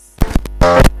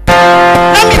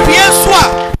na me bie so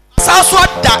a sanso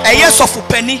da eyesofu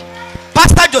pani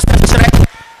Pastor Joseph Chere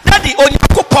na di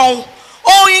Onyankopon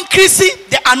o increase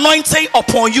the anointing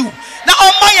upon you na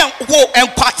o mayen wo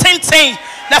enkwatenten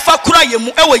na fa kura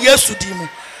yemu ewo Yesu di mu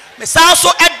me sanso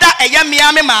eda eye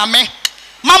mia me maame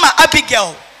Mama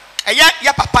Abigail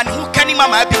ya papa ne hu kani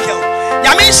Mama Abigail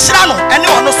nyame nhira no ene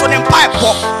ono so ne mpa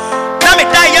epo na me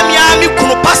da eye mia me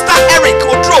kunu Pastor Eric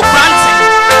Odro Granting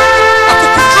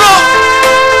akukudro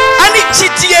ani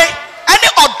chidie ani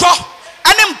odo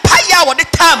ani mpa ya wo de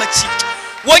time achi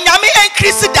wonyame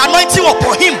increase the anointing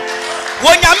upon him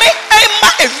wonyame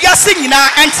ema ewiase nyina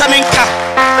entemenka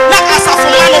na asafo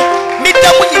no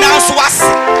medamu nyina so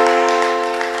ase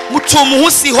mutumu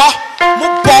hu si ho mu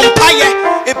bompaye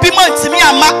ebi mantimi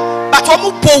ama bato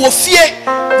mu bo wo fie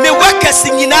me workers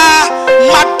nyina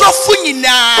madofu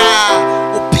nyina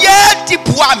obia di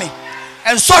buame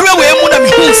ensore we mu na me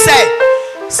hu se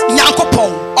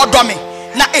Nyankopon odome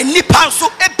na enipa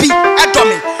nso ebi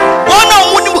edome wona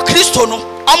mu ni mu Kristo no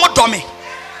omodome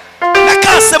na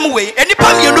ka asem we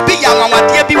enipa mienu bi ya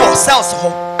wanwade bi wo cells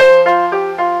ho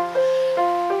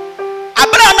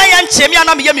abra na ya nchemi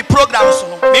ana me yemi program so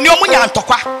no me ni omu nya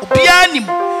ntokwa obia nim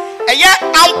eye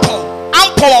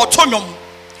ampon otonyom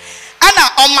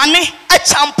ana omane a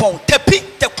champon tapi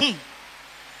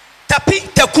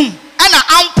tekum ana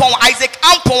ampon Isaac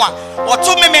ampon a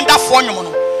oto memenda fo nyom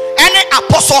no ene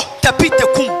apostle tapi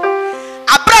tekum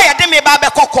abra ya de me ba be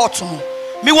kokot no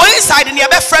me wo inside ne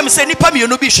be frame say nipa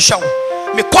mienu bi hwehwe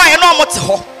wo me kwae no omote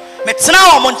ho me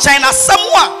tena wo mo nkyɛn na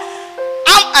samu a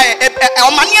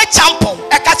omane a champon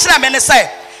e ka kire me ne say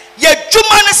ye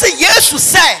dwuma ne say Yesu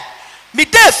say me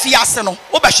da fiase no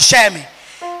wo be hwehwe me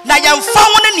na ye mfa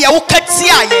wo ne wo kati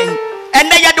ayen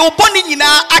ene ye de wo boni nyina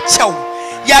akyɛw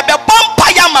ye be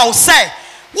bompa ya ma wo say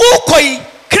wo koi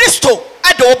Kristo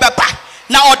ade wo beba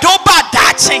na odo ba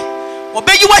daache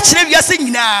obeyi wa kire wiase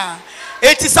nyina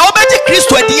eti sa obeji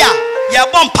Kristo adi a ye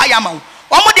bompa ya ma wo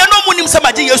omo de no munim se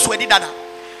maji Yesu adi dada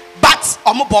but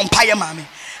omo bompa ya ma me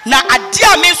na ade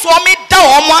a me so me da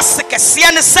omo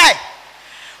asekese ne se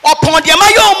opon de ma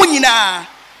ye omo nyina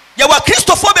ye wa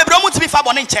Kristofo bebre omo tibi fa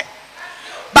bone nche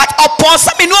but upon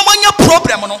some no manya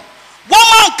problem no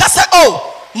woman ka say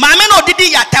oh maame no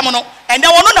didi yatam no and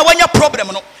then wono na wanya problem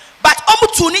no but omo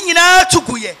tu ni nyina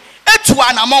tuguye etu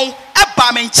anamon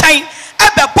eba me nkyɛn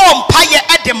ebe bom paye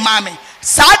ede maame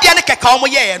saa de ne keka omo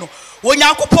ye no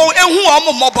Onyankopon ehu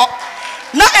omo mobo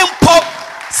na empo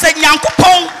se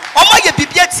Nyankopon omo ye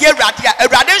bibia tie Awurade a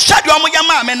Awurade nhwa de omo ye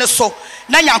maame ne so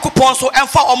na Nyankopon so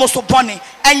emfa omo so bone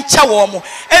enche wo mo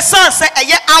esan se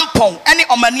eye ampon ene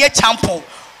omane champon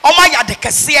omo ya de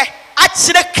kese a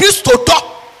kire Kristo do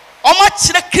omo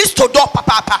kire Kristo do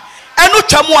papa enu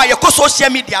twamu a ye ko social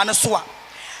media ne so a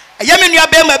eye me nua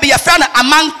be ma bi ye fra na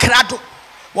amankrado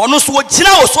wono so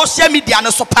ogina o social media ne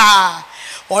so pa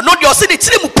ono de o se de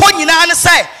tiri mu ponyina ne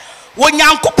se wo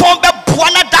Nyankopon be boa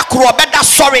na dakoro be da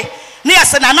sorry ne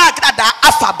yese na na Agradaa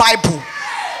afa Bible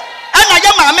ana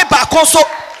ye maame ba kon so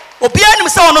obi anim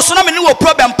se wono so na me ne wo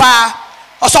problem pa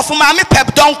osofo maame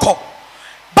pep donko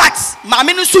but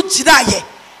maame no so gina ye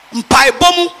mpai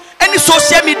bomu any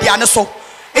social media ne so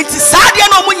enti saade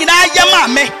na omu nyina ye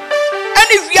maame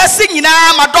any wiase nyina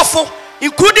madofo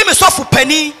including me sofo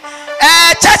pani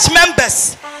church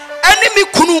members any me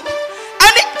kunu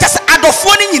any just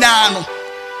adofo ni nyina no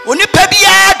oni pa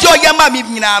bia de oye ma me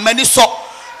nyina mani so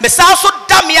me san so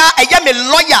damia eye me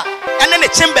lawyer ene ne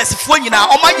chambers fo nyina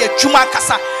o ma ye adwuma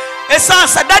kasa esan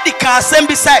sadadi ka asem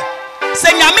bi say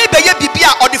se nyame be ye bibia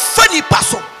o de fani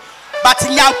paso but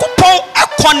Nyankopon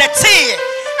e connect e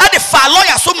de fa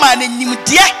lawyer so ma ne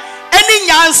nimde ene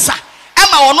nyansa e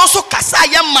ma ono so kasa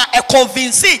ye ma e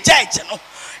convince judge no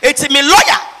eti me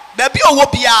lawyer ba bi owo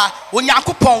bia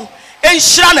Onyankopon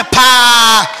enhyira ne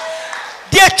pa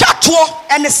de twato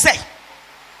ene se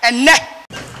enne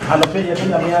anope ye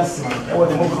tena miasi e wo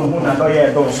de mo kro hu na lawyer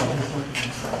e do so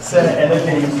se ene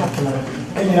pe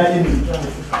enina yini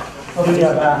oni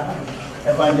aba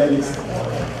evangelist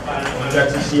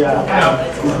Jatisha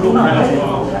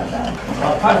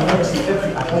apa ni si efi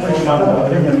akomo ni ma mo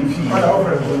de nyami fi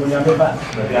nyame ba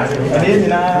ene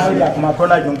na ya kuma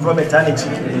kola jon probeta ne chi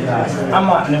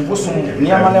ama ne bosum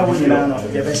ni ama na wo nyina no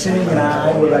ye be hye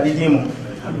nyina wo ba de mu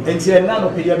enti na no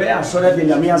pe ye be asore de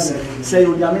nyame ase se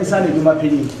yo nyame sa ne duma pe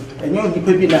ni enyo ni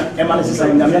pe bi na e ma ne sesa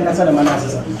nyame aka sa na ma na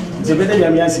sesa nti bede ya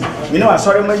miasi me no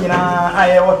asore ma nyina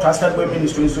aye what trusted way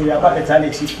ministry so ya ba betale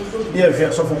chi dey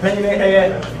fe so for penny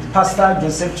Pastor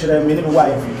Joseph Chere me ne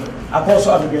wife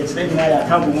Apostle Abigail today nyina ya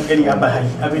kan bu mu eni aba hai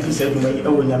abeti se duma yi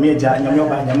ewo nyame agya nyame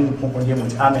oba nyame konkonje mu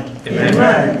amen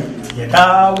amen ye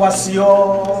da wasio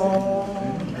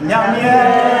nyame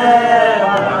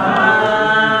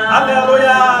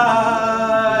hallelujah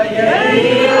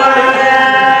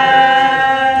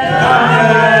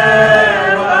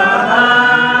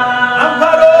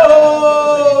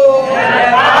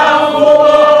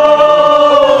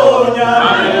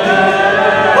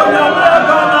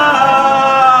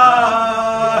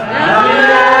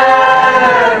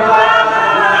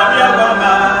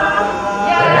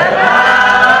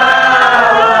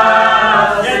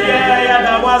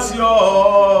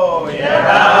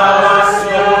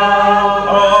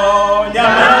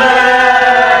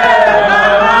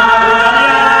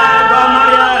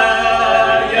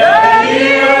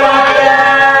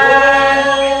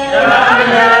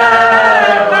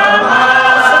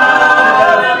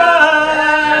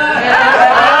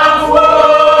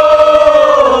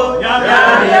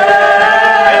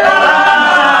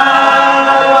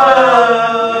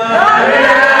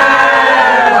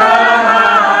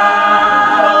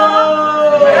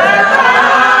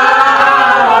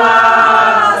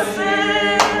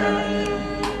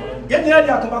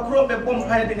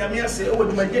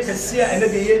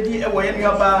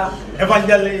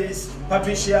Evangelist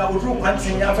Patricia Uru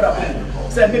Pantin Afra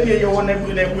say maybe you want to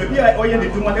be oye the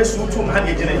duma na su tum ha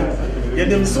de gene ye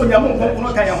dem so nya mon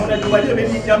kon kan ya ho na duma de be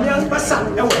ni nyame an basa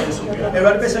e wo so e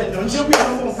wa be say no nje bi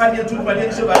mon kan ya tu duma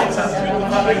de se ba de sa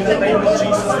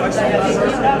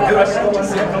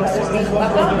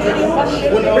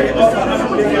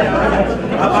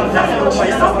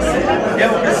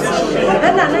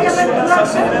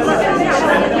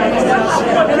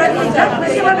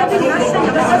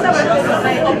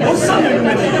Jesus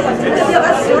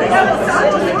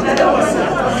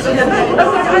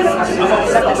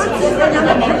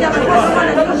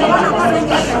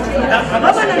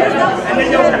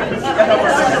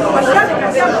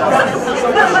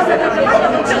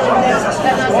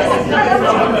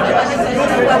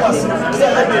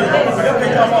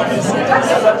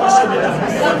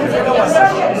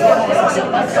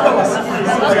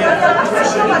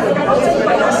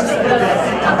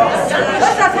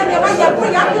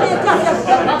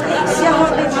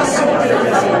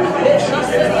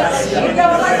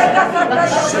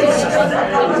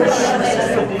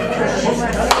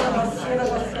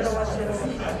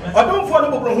I don't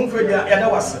follow who for you. I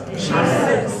was.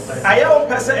 I am a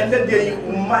person and then they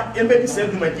might embed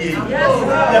to my day.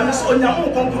 There is on your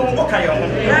own control. Okay,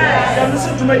 there is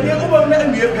to my dear woman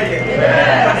and be a pay.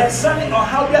 But son or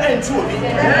how you are into it.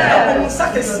 I will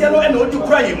suck a cielo and not to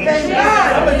cry him.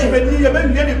 I bet you may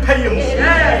pay him.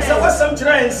 So what's some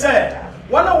try and say?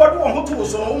 One hour who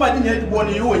so my didn't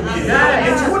want you and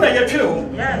it's when I kill,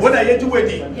 when I do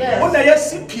wedding, when I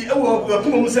see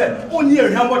people said, oh, near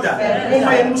her mother, oh,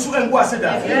 my Musu and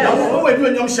Wasada, I will go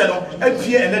and young shadow, and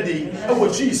fear and a day, oh,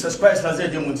 Jesus Christ has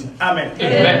said, amen.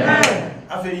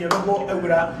 I feel you go over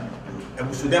a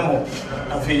Busudemo,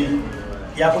 I feel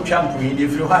Yako Champion,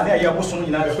 if you had a Yabusun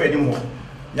in our wedding more,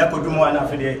 Yako Dumo and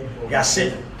Afide,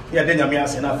 Yase,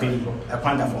 Yadena and I feel a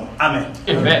panda form, amen.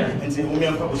 And see,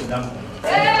 Umian Busudam.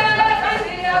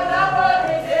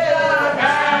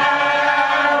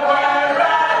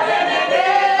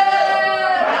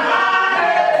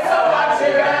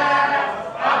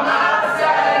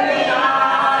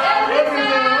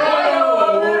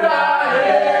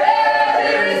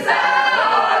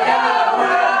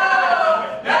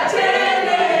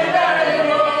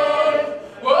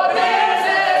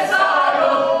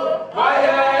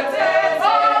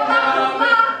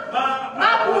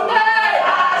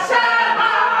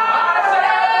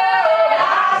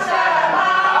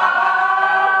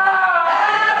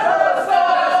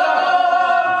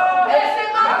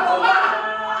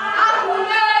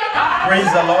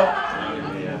 Praise the Lord.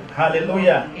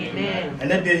 Hallelujah. Amen.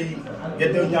 And then they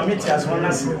get the Yamiti as one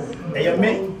as a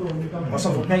me,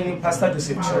 also for paying Pastor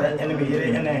Joseph Chere, and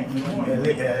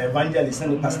evangelist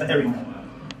and Pastor Eric.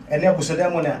 And there was a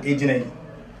demona agent.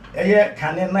 A year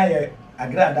can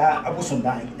Agradaa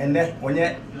Abusundai, and then when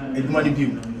you're a money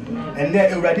view. And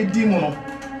there already demon.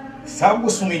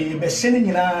 Sabusumi,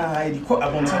 Beshenin, I call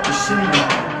about Shin.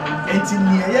 Enti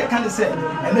can say,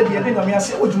 and then the other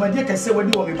say, oh, my dear, can say what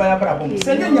you want me by a problem.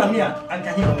 Send Yamia and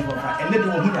can and then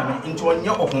you into a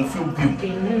new open field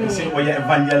view. Say, oh, you're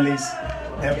evangelist,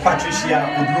 Patricia,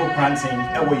 Udro Planting,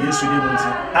 and we yesterday.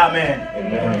 Amen.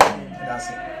 That's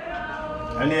it.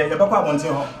 And the Papa wants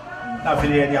you home. na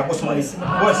fili dia boso mali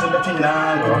wo se betu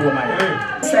nyina ko ma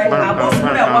say aboso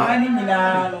na wa hani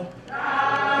nyina no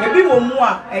ebi wo mu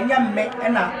a enya mme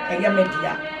na enya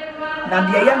media na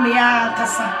de enya me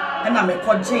akasa na me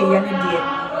koje ye ne de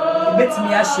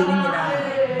ebetimi a hye ni nyina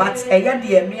but eya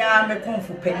de me a me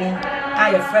konfu pani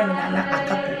a ye friend na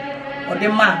akapo ode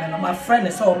ma me no my friend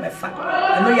is all me fa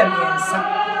eno ya me ensa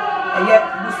eye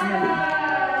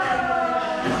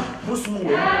busumu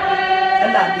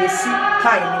ela de si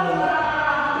kai ni mo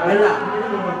ela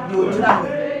de ojina me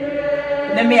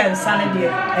ne me ensa ne de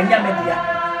enya me dia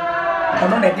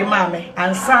ono na de ma me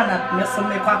ansa na me so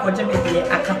me kwa koje me de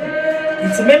akapo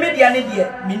nti me media ne de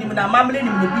minim na mamle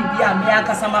nim ne bibia me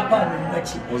akasa mapa o me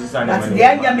achi but de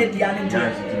anya media ne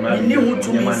de ni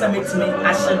hutu mi sa metime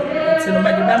ahye nti no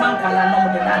me de be man kwala no mo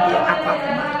de na de akwa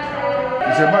kuma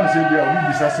ise ban se bia o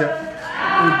bi sa se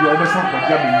o bi o be sa kwa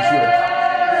ja be nsu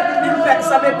ni pe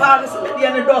sa me pa so media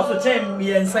ne do so chen mi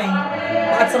ensan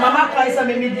but mama kwa isa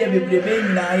me media bebrebe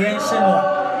nyina ye nhye no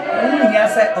onu ya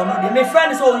se ono de me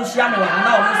friend so on hia me wa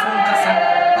na o so nkasa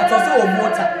atoso o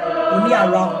mota oni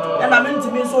around and I'm into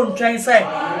me so trying say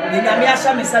the nyame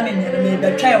ahya me say me be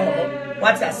twen wo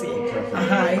what I say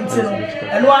into no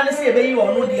and one say be you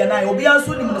no de na obi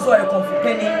anso nim so e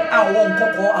confupeni a wo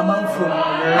nkoko amanfo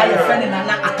aye friend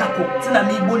na akako tina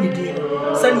me ibo ni din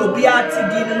say obi ati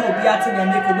din na obi ati na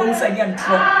me ko be say nya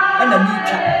ntro na me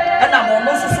twa and am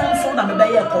no so na me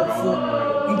be ye confo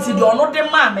into the ono de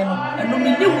ma me no and no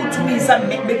me ni hutu mi say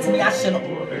me betini ahye no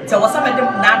te wo say me de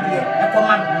na de e ko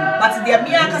ma but the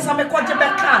me akasa me kwaje be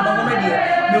ka no no de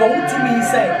me wo hutu mi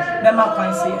say me ma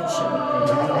kwan say ahye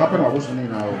happen was ni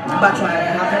na o but I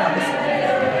happen abuse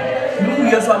no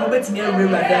years so am betini e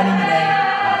rewa da ni nyina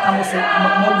am so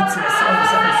mo wuti so am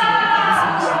so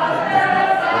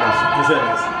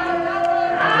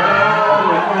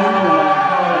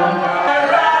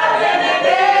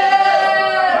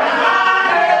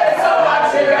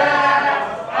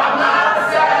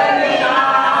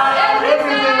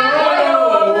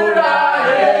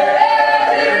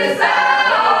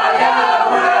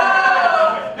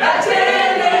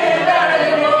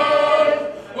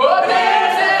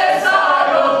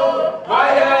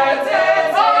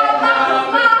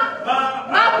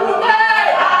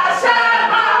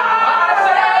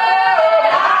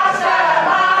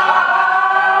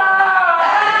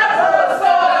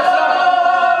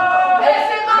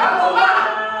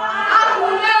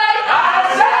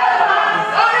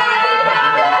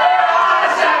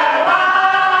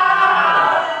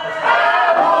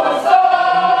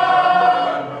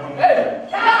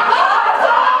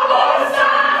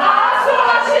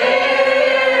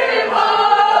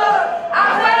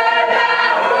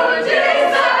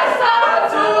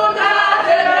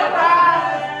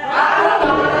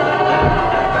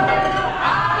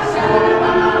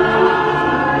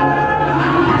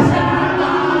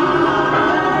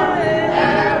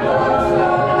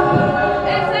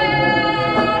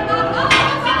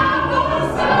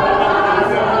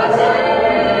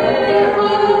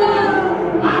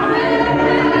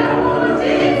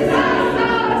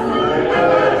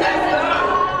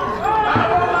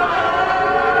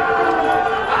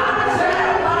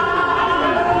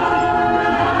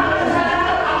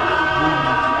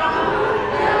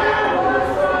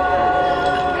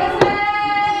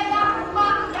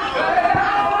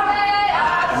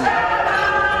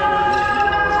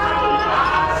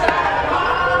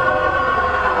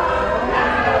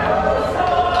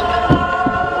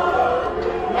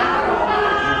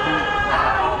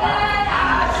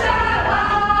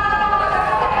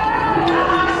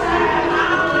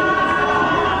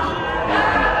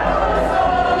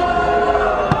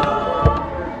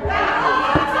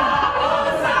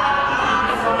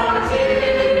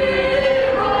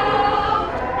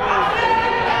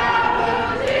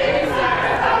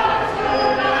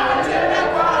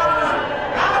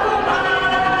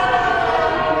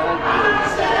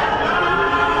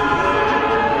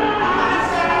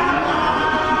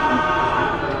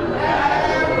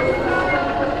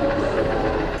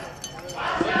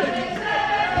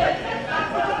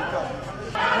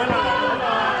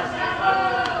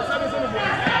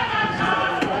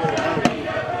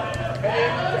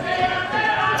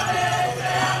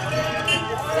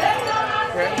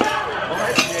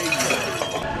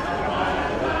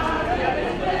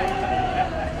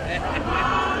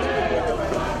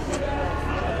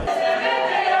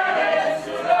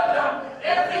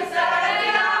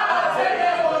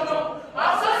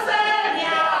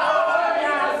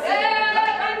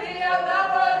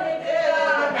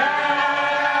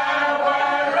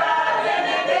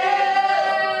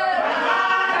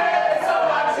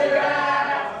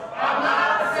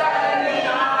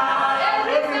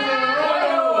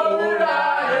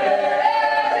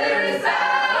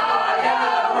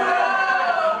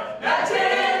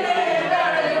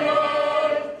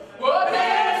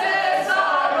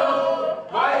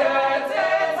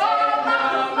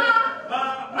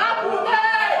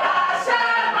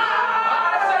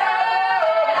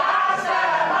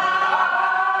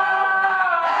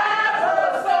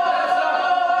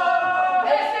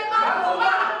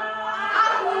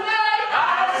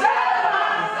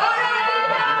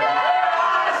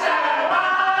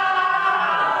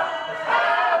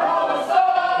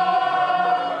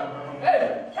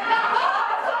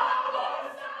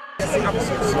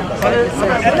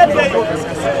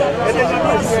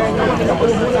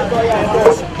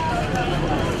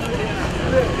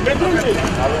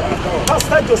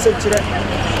Pastor Joseph Chire,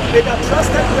 they are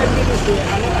trusted ministry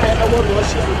and I want to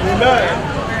worship. Amen.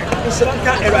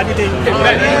 Israelka Agradaa.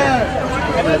 Amen.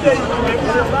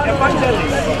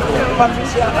 Evangelist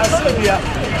Patricia Asabia.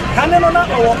 Canada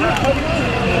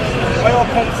or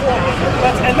conform,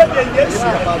 but another yes,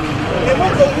 they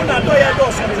want to win a doya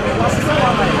dos.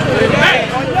 Amen.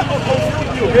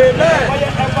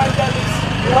 Evangelist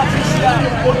Patricia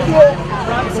Oduo.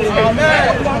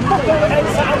 Amen.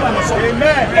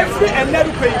 Amen. Every and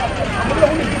every way.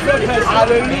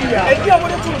 Hallelujah. And you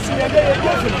want to see a day.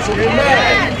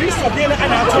 Amen. This again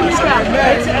and I told you.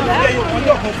 Amen.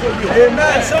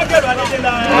 Amen. So get ready.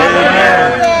 Amen.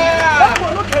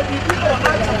 Look at the people of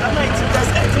 19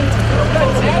 verse 18 to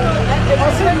 19. I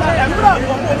said, I'm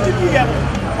going to be a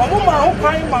woman who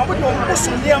crying my would not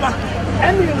listen near my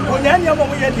and you go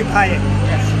when you pay.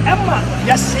 Emma,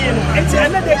 yes, it's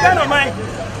another kind of mine.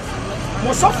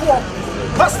 Mosofo,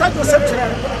 Pastor Joseph Chire,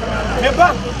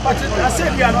 Neba, but I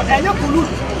said, we are not any Kulu,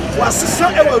 was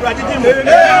son ever ready.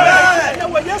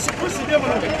 And when you're supposed to be,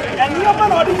 and you are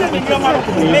not in your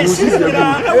man, may see the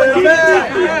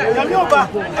Yamioba,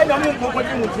 and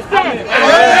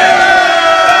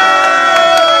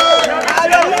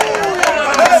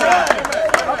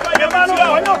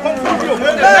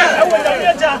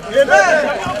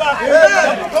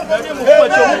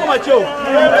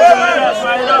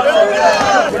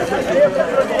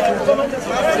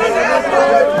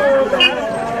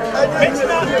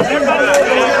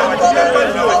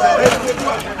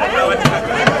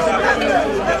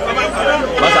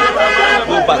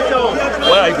Go back.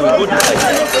 Where are you going? Go this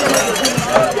side.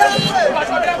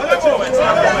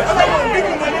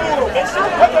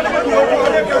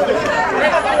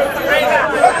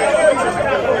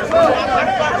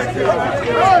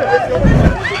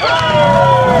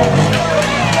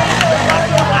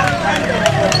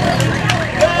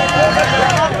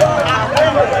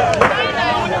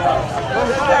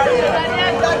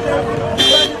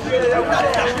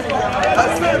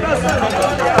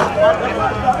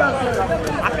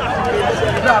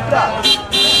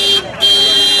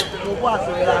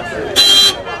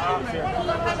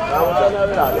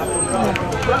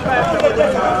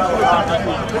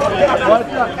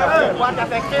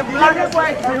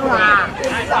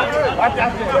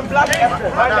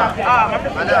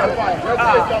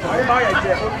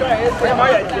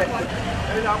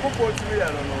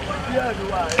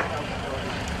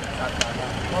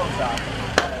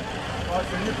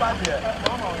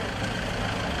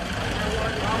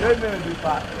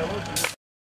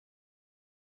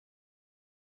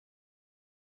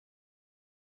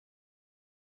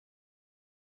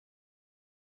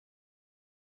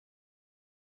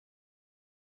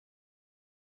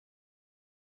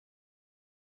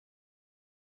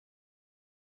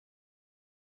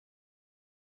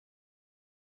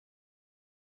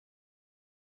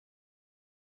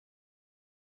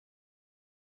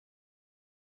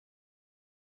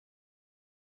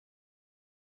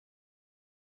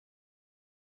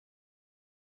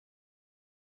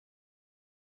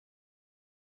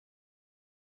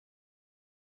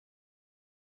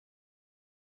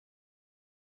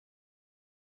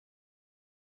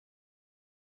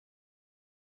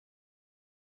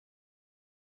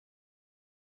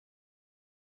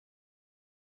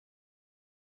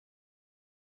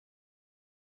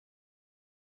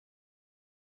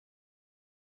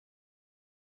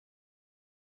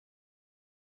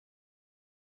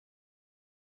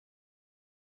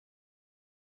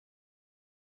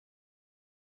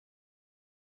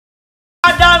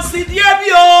 Dance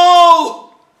Diabio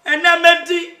and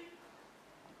Amedi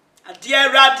Adia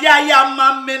Radia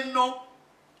Yamamino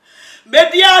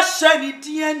Media Shani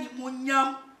Diani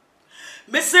Munyam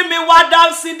Missing me what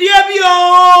dance Diabio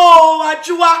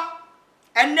Ajua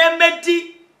and Amedi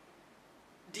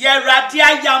Dia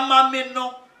Radia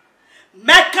Yamamino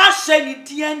Meka Shani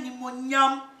Diani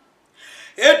Munyam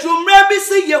Etum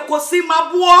Rebisi Yekosi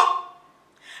Mabua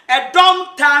a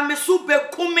dom time sube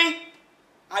kumi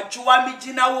Ajua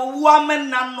mijina woman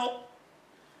nano.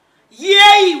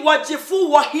 Yea, what you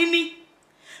fool wahini.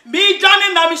 Me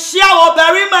Johnny na mishia o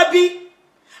beri mabi.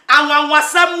 Anwa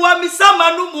wasem wa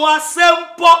misamanu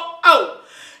muasempo. Oh,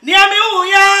 niami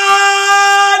uya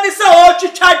ni se o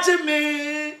chichaji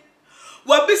me.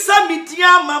 Wabisa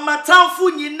midia mama tanfu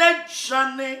nyine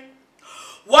jane.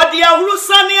 Wadi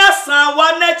ahurusani asa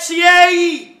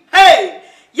wanechie. Hey,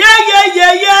 yeah.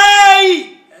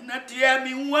 Na dia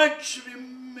mi wachri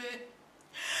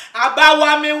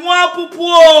Abawa me wa pupu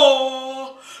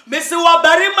Missy wa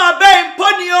barima be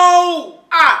ponio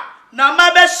na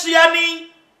mabeshiani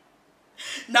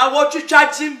na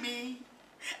wochuchaji mi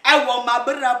ewo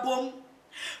mabrabom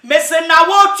Missy na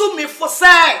wotu mi for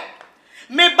say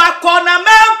me bakona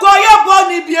menko yebo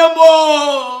ni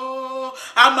biemo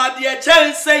amade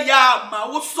chense ya ma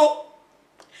woso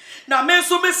na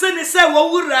menso missy ni se wo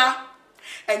wura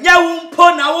enya wo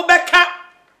mpo na wo beka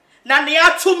na ne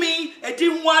atumi edi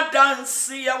ho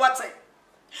adanse ya wate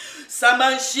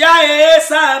Samanshia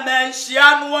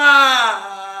noa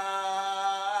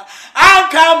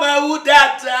Ankama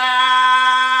udada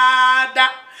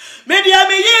Media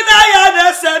mi yina ya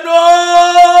neseno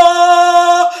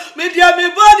Media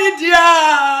mi boni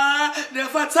dia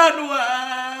Nefatanwa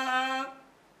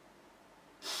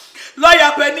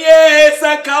Loya penye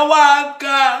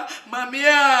sakawanka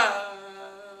mamia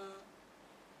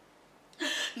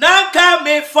Nanka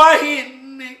me fahin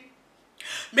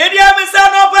Media mi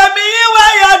sano pa mi wa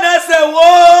ya nese wo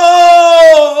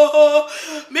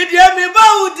Media mi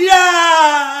baudia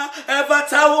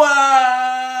evatawa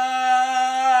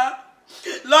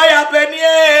Loya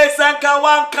penye sanka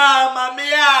wanka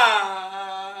mamia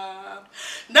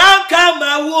Nanka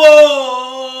mawo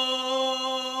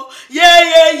ye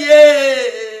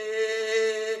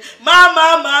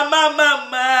Mama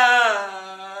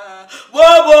Wo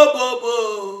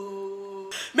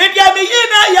Media mi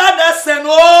yina ya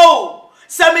neseno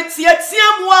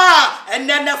Semitiatia mwa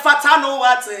Enene fatano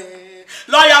wate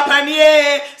Loya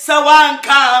panie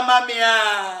Sawanka mamia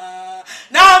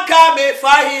Nanka me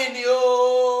fahini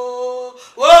o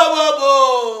Wo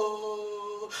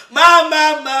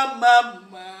Mama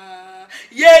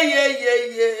Ye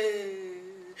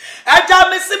Aja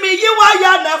misimi yiwa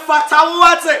ya nefatawo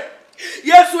wate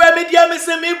Yesu media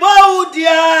misimi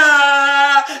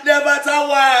baudia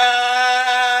Nebatawa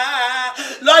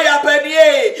Loya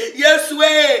penye Yesu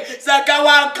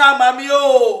Zakawanka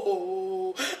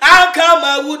mamio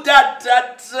Ankama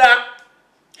udadada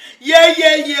Ye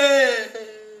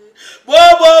Bo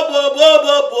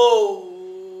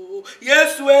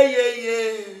Yesu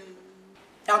ye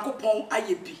Yankopon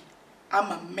ayebi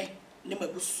ama me ne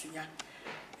mabusunya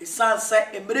esanse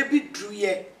emre bi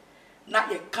druye na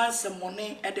ye kanse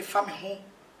mone e de fa me ho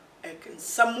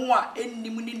nsamo a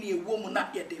ennim ni ne ewo mu na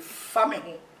ye de fa me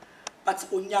ho but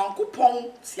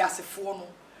onyankopon siasefo no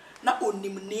na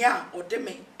onim ne a ode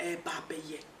me ba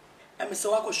beye emese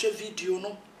wa ko hwe video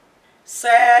no se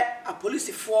a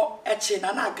policefo eche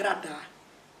na Agradaa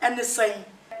ene sen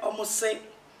omose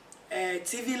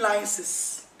TV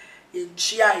licenses ye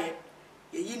nchiaye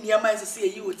ye yi niama nsese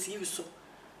ye yi wo TV so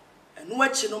enu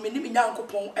achi no menim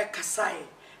nyankopon ekasae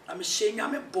na me hyenya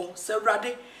me bon se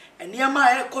wrade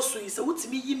eniama ekoso yi se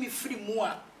wutimi yi mi firi mu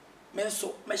a me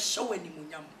nso me hye wani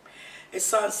munyam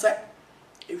esanse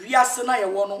ewiase na ye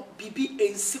wo no bibi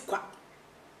ensikwa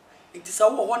enti se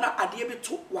wo ho na ade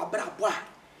beto wabrabo a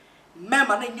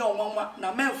mema na nya onwanwa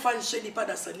na memfa nhye nipa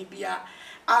dasani bia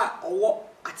a owo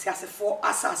atiasefo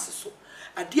asase so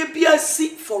ade bia si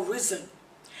for reason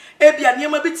ebia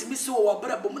niema bitimi si wo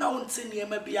wabrabo mu na wonte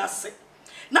niema bia se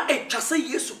na etwase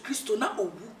Yesu Kristo na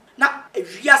owu na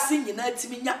ewiase nyina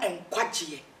timi nya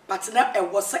enkwagye but na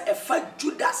ewo se efa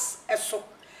Judas eso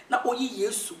na oyi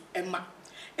Yesu ema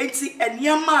enti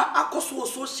eniema akoso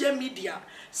social media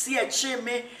si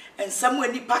echeme ensam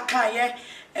anipa kan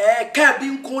ka bi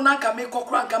nko na ka me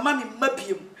kokora nka ma me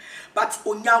mabiem but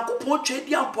onyankopon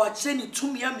twedi ampo ache ni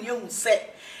tumi am yehu se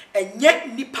enye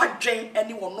nipa dwen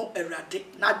ene wono awrade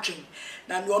na dwen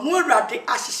na ne ono awrade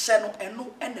ahyehye no eno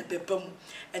ene bebam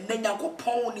ene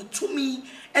nyankopon ni tumi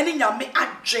ene nyame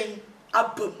adwen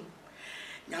abam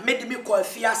nyame de me ko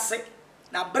afiase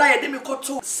na bra ye de me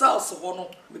koto cells ho no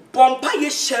me bompa ye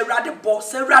hye bo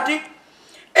se awrade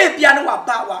ebia ne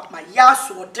waba wa ma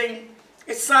yaso oden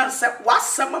esanse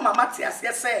wasema mama te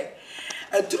ase se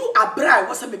aduru abra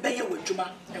wo se me beye wadwuma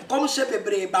enkom hye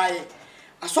bebre bae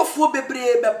asofo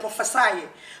bebre be prophesy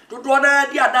dodo na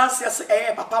di adanse se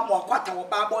papa mo akwata wo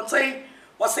ba bonten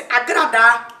wo se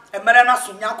Agradaa emere na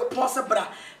so nyankopon se bra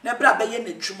na bra beye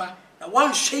na dwuma na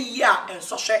won hwe yi a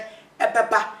ensohwe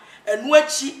ebeba enu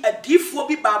achi adifo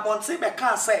bi ba bonten be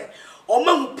kan se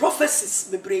omahu prophecies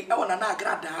bebre e wona na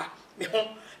Agradaa me ho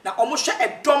na omohwe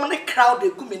edom ne crowd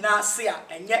egumi na ase a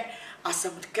enye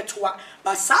asem ketwa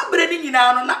ba sabre ni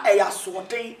nyina no na eya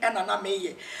soden ena na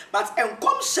meye but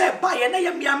enkom she ba ye na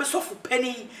ye miame sofu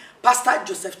pani Pastor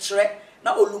Joseph Chere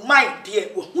na olumai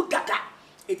de wo hu dada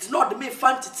it's not the me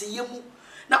fantity yemu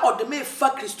na or the me fa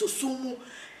Christo sumu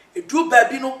edru ba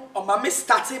bi no o ma me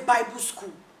start Bible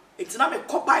school It's na me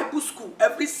kɔ Bible school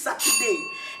every Saturday.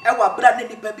 Ewa bra ne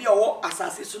nipa bi owo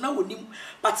asase so na wonim.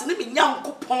 But ne me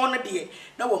Nyankopɔn no de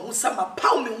na wo hu sama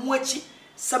paw me hu achi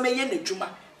sama ye n'adwuma.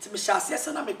 Ti me hyase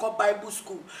se na me kɔ Bible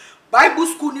school. Bible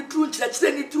school ni true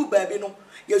nkyerɛkyerɛ ni true baabi no.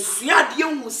 Yesua de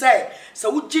hu sɛ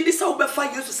wogidi sɛ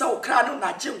wobefa Yesu sɛ wo kra no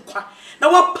na gye nkwa. Na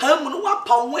wa pam no wa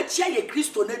pa hu achi aye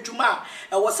Kristo n'adwuma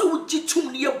a ɛwɔ sɛ wogi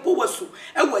tum ne ye bo waso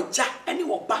ɛwɔ agya ɛne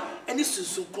wɔba ɛne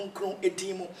sunsun kronkron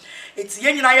edin mu. Enti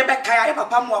ye nyina ye bɛkae ye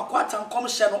papa mo akwata nkom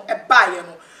hye no ɛbaaye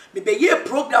no. Me be ye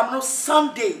program no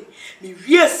Sunday. Me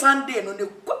wie Sunday no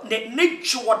ne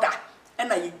juoda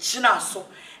ena ye gina so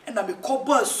ena me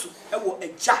kobo asu ewo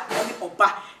agya ene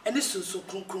oba ene sunsun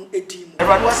kronkron edi mu.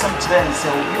 Everybody was some trend say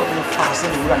obi obi fa say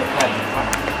we run the plan fa.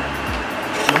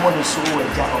 No mo no so we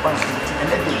agya oba so ti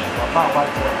ene de oba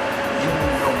to you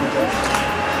no go get.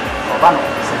 Oba no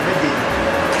say me de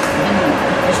you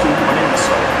used to do money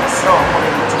so so mo no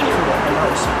to do and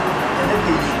house. Ene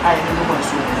de I no mo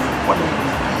so what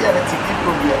yeah, that's a good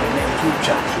idea in the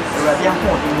future. The Radiant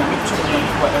Point in the midst of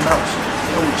the house,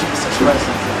 Jesus Christ.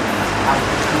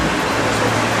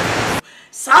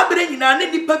 Sabre nyina ne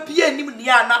nipa bia nim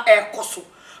nia na ekoso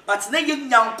but na ye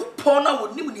Nyankopɔn na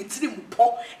wonim ne tiri mu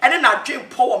pɔ ene na adwen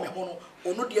pɔ wɔ me ho no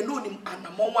ono de no nim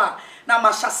anamon a na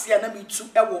ma hyase na metu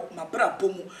ɛwɔ mabra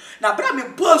bomu na bra me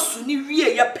boss ni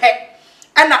wie ye pɛ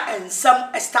ena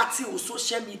ensam start o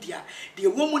social media de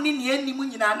wo mu ni ne anim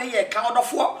nyina na ye ka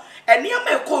odofo ene ama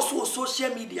ekoso o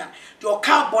social media de o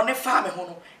ka bone fa me ho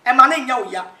no e ma na nya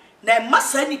wo ya na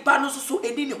masa nipa no so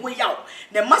edi ne ho yaw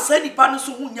na masa nipa no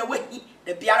so hu nya wahi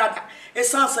na biara da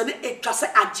esansa ne etwase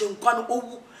agenkwa no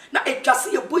owu na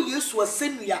etwase ye bo Yesu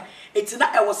asenua etina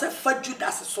e wo se fa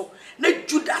Judas so na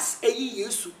Judas eyi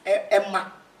Yesu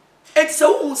ema etse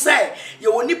hu se ye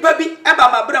woni pa bi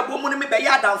eba mabra bo mu ne me be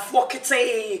ya danfo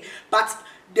kete but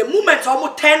the moment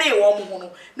omo turn e wo mo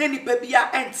no na nipa bi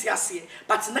a enti ase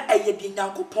but na eye di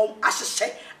Nyankopɔn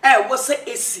ahyehye e wo se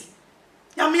esi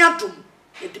nyame adom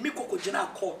yedimi kokogina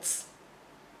court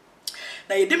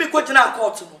na yedimi kokogina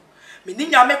court no me ni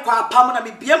nyame kwa apam na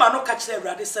me biema no ka kire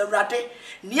Awurade se Awurade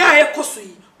nia ekoso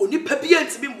yi onipa bi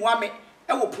antimi moame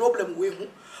e wo problem we hu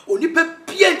onipa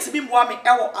bi antimi moame e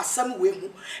wo asam we hu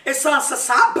esanse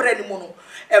sa bre ni mo no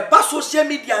e ba social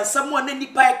media ansam na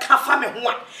nipa e ka fa me ho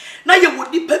a na ye wo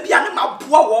nipa bi a na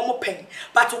maboa wo mo pen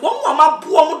but wo mo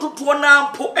maboa mo dodo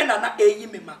na mpo e na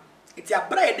eyi me ma iti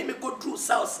abra ye de me go through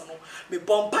cells no me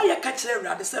bompa ye ka kire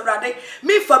Awurade se Awurade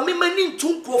me fa me mani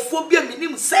ntu nkrofobia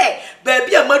minim se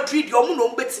baabi a madrid yo mo no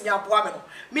mbetimi aboa me no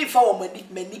me fa wo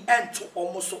mani ento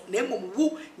omo so na emom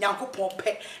wu Nyankopɔn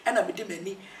pɛ e na me de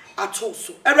mani ato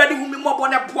so Awurade hu me mobo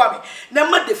na boa me na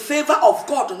ma the favor of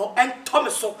God no ento me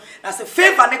so na se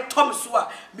favor ne to me so a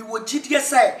me wo gidie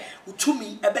se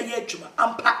utumi ebe ye adwuma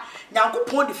ampa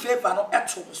Nyankopɔn the favor no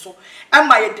eto me so e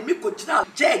ma ye de me ko gina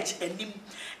judge anim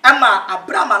ama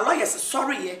Abraham lawyers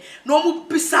sorry ye no mu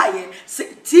bisaye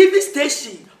TV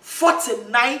station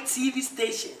 49 TV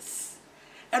stations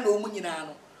and omu nyina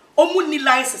no omu ni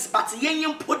license but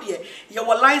yen pode ye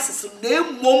wo license na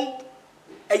emom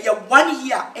eye 1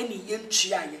 year any yen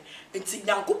tuaye enti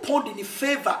Nyankopɔn de ni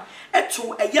favor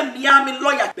eto eye miami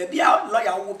lawyer baby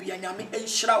lawyer wo bia nyame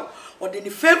enhyira wo de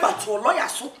ni favor to lawyer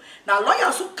so na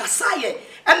lawyer so kasaye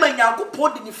ema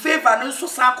Nyankopɔn de ni favor no so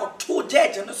sa akoto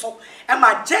judge no so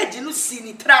ema judge no si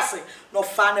ni trase no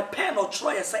fa ne pen no tro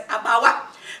ye say abawa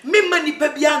me mani pa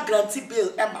bia grant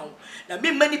bail ema wo na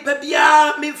me mani pa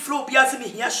bia me flow bia se me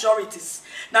hia sureties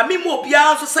na me mo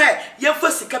bia so say ye fa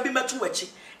sika bi meto wachi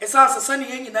esa asasa ne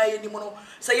yen nyina ye ni mo no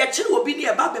say ye kire obi ne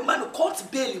e ba be ma no court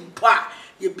bail mpo a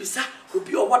ye bisa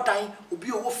obi owo dan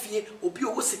obi owo fie obi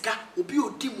owo sika obi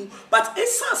odimu but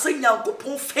esa asa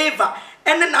Nyankopɔn favor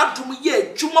ene na adom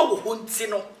ye adwuma wo ho nti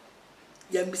no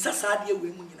ye bisa sa de we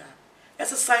mu nyina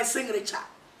esa sign signature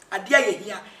ade ye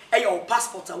hia e your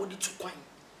passport a wo di tu kwan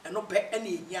eno pe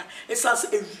ene hia esa asa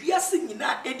ewiase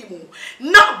nyina edimu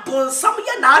na bonsam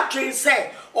ye na adwen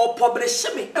se o publish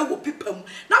me e wo pipam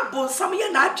na bonsam ye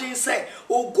na adwen se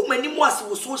o gumani mu ase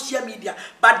wo social media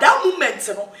but that moment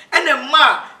no ene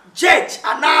ma judge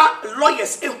ana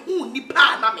lawyers ehu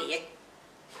nipa na meye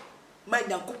ma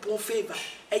Nyankopɔn favor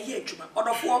eye adwuma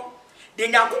odofo de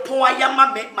Nyankopɔn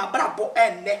ayama me mabrabo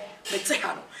enne me te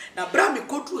ha no na bra me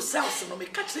go through cells no me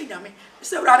ka kire nyame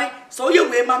se Awurade so ye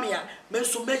we ma me a me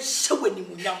nso me hye wani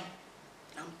munyam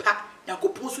na mpa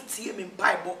Nyankopɔn so tie me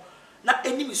mpaebo na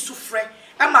eni me sufre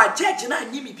ema judge na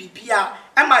anyi me bibia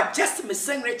ema just me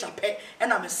signature pe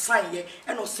na me sign ye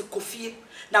na o se kofie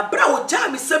na bra o ja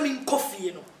me se me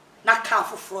kofie no na ka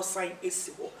foforo sign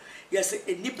esi ho yes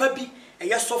enipa bi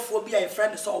eye sofo bi a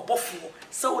friend so obofo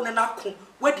se wo ne na ko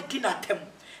wadidi na tem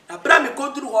na bra me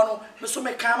koduru ho no me so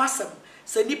me kan asem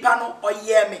se nipa no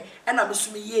oye me e na me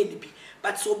so me ye ni bi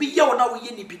but so obi ye wo na wo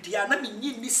ye ni bi dia na me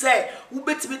nyi ni se wo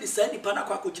betimi de sa nipa na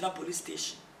kwa kogina police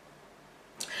station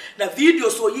na video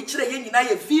so yi kire ye nyina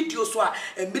ye video so a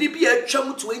emiri bi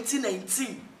atwam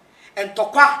 2019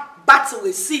 entokwa battle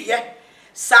we see ye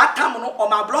sa tam no o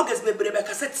ma bloggers bebre be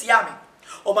cassette ya me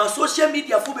o ma social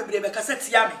media fo bebre be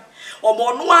cassette ya me o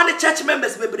mo no an church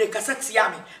members bebre cassette ya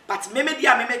me but me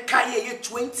media me kan ye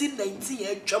 2019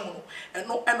 atwam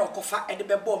no eno kofa e de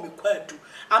be bo me kwadu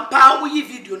ampa wo yi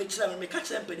video no kire me ka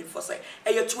kire mpedi for say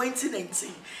e 2019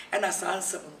 ena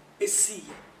sansem no e see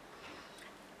ye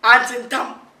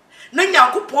antintam na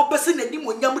nyankopon pese na nim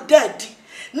onyam daadi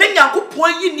na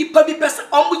nyankopon yi nipa bi pese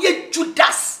omo ye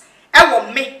Judas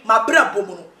ewo me mabrabo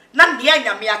mu no na ne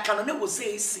anyame aka no ne wo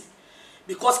se esi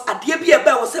because ade bi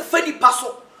eba wo se fani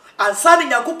paso ansa ne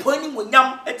nyankopon nim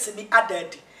onyam etimi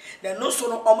adaadi na no so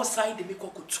no omo san de mi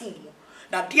kokotum mu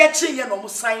na de achi ye no omo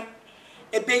san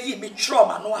ebeyi mi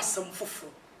trauma no asem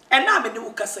foforo ena me ne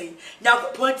wo kasa yi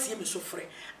nyankopon tie mi so frɛ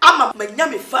ama manya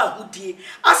me fa hudie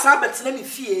asa betena me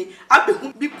fie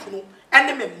abehu bi kunu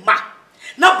ene me ma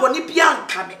na boni bia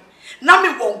anka me na me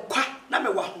wonkwa na me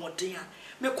wa hoden a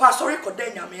me kwa sorry koda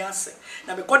nyame ase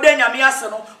na me koda nyame ase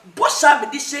no bosha me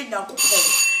di hye nyankopon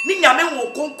ni nyame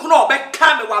wo konkon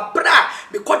obeka me wa bra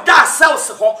me koda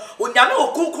cells ho onyame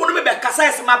wo konkon no me be kasa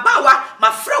ese mabawa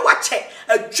mafra wa che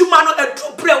adwuma no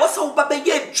adubre wo se wo baba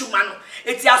ye adwuma no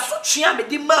eti asotwea me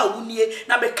di ma wunie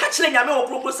na me ka kire nyame wo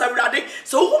kronkron sa wurade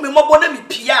se wo me mobo na me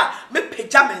pia me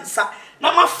pagya me nsa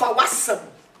na mafa wasem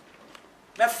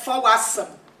me fa wasem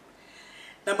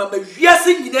na mama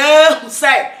wiase nyina hu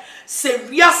se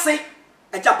wiase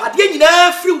ajapade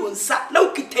nyina firi wo nsa na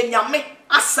ukita nyame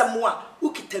asem a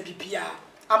ukita bibia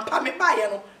ampa me baye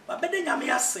no mabede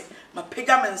nyame ase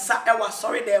mapagya me nsa e wa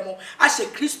sorry dem ahye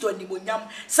Kristo animonyam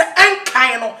se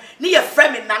enkan no ne ye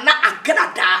frɛ me nana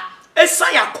Agradaa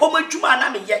esa ya komadwuma na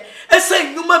me ye esa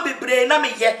nnwuma bebre na me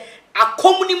ye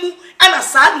akomni mu ana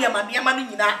saa niema no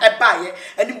nyina ebaye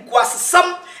anim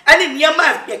guasesam ane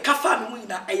niema ye kafa me mu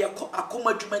nyina eye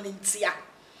akomadwuma ne ntia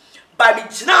ba me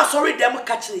gina sorry dem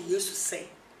ka kire Yesu se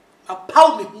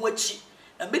apaw me hu achi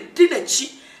na me di na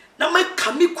chi na me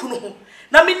kame kunu ho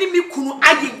na me ni me kunu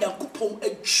aye nyankopon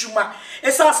adwuma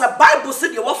esa sa Bible se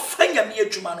de wo fa nyame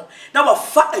adwuma no na wo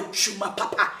fa adwuma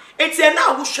papa etie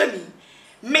na wo hwa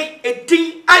me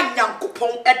edin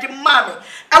anyankopon ede mame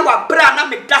awa bra na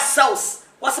me da cells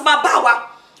was babawa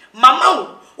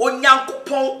mama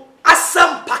onyankopon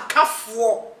asam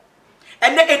pakafo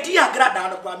ene edi Agradaa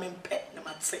no kwa mempe na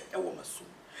mate ewo maso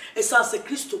esanse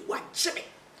Kristo wagye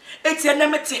eti ene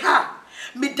mete ha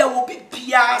me da wo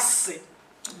bibia ase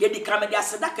ye di kamede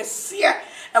ase da kese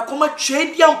ekoma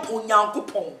twedi ampo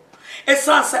nyankopon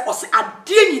esanse ose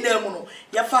ade nyina mu no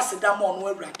ye fa se da mo no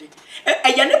awurade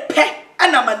eye ne pe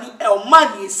ana mani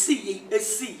elmani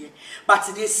esiye but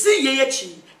the esiye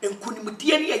echi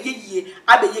enkunimdie ne ayeye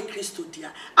abeye Kristo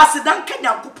dia asedan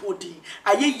kanyankopon din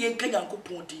ayeye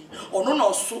kanyankopon din ono na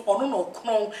oso ono na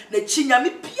okron na chinyame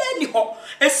bia ni ho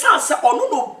esanse ono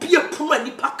na obie pono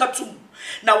anipa katum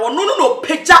na wono no no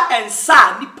pagya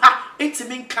ensa nipa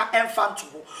entimi nka enfanto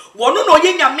ho wono no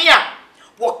ye nyame a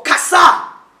wo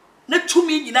kasa na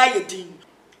tumi nyina ye din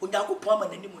onyankopon ama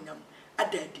nani monyam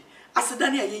adadi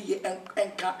asedane ayeye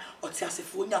enka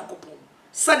otiasefo onyankopon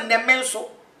se nemenso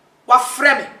wa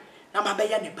freme na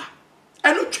mabeya ne ba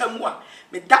eno twamu a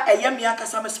me da eyame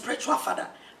akasa me spiritual father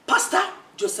Pastor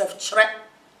Joseph Chere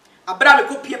abra me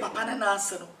kopie papa na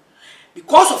ase no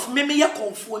because of me ye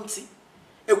konfonti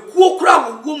ekuo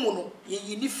kura wo mu no ye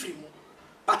yini firi mu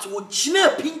but wo gina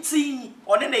pintin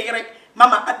one ne yere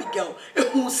mama Abigail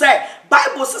ehu say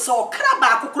Bible says okra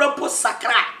ba akokura po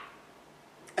sakra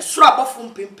esoro abofo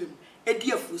mpempem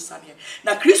edi afu sane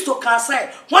na Kristo kan say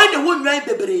hwan ne wonwan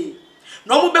bebre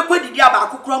na omo bekodidi aba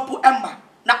akokura po emma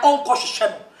na onko hwehwe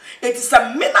no eti se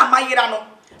me na mayira no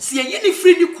se yini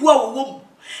firi ni kuwa wo mu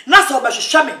na se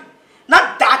obehwehwe me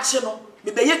na daache no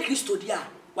me beye Kristo dia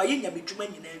wa ye nyamedwuma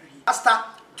nyina wi Pastor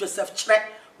Joseph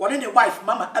Chere one and wife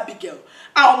Mama Abigail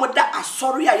a da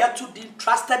asori a yato din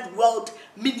Trusted World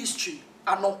Ministry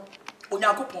ano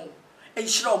onyankopon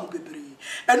enhira omo bebre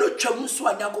eno twam so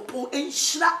onyankopon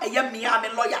enhira eye mia me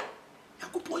lawyer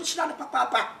yakopon enhira ne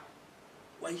papa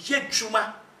wa ye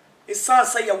dwuma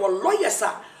esanse ye wo lawyers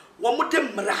a wo mo de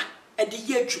mra e de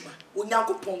ye dwuma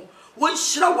onyankopon wo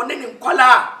enhira wone ne nkwala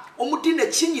a omo di na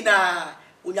chi nyina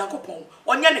onyankopon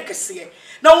onye ne kese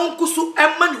na wonkusu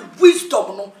emma ne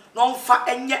wisdom no na onfa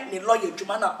enye ne lawyer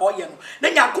dwuma na oye no na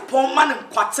nyankopon ma ne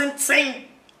nkwatenten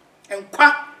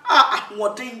enkwa a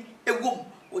ahoden ewom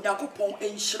onyankopon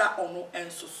enhira ono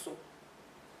ensoso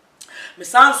me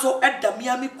sanso edda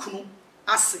miami kunu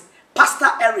ase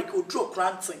Pastor Eric Odro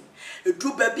Granting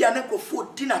edru baby an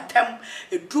ekrofo dinner tem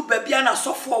edru baby an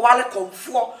asofo wale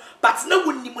komfo but na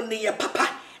wonimu ne ye papa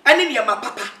ene ne ma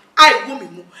papa ai wo me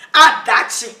mu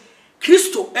adachi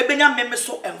Kristo ebenya meme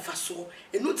so emfaso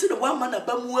enu ti de wa ma na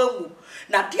ba mu amu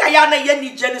na de aya na ye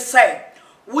ni je ne say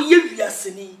wo ye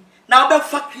wiaseni na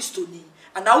obefa Kristo ni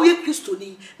ana wo ye Kristo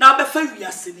ni na obefa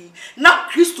wiaseni na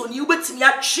Kristo ni ubetimi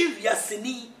atwe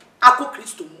wiaseni akọ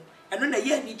Kristo mu eno na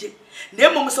ye ni je na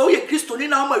emom se wo ye Kristo ni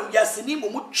na ma wiaseni mu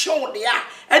twon de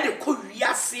a e de ko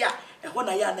wiase a e ho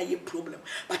na ya na ye problem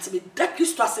but me da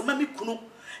Kristo asema me kunu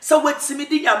se wetimi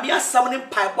di nyame asam ne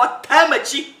pai bo time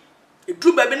achi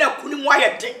edru baby na kunu mu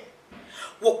ayede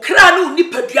wo kra no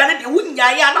nipadua ne de wo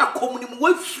nyaaya na komuni mu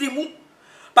wo firi mu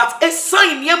but a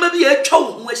sign niam bi atwa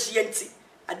wo ho ahie nti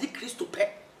ade Kristo pe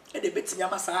e de betimi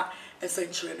amasa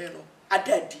esenkyere ne no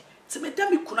adadi ti me da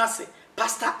me kunu ase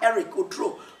Pastor Eric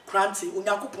Odro Granting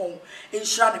Unyakopon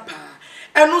enhira ne pa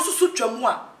eno so twamu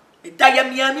a da ya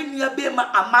miami nua be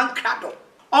ma amankrado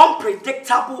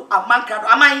unpredictable amankrado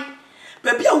amai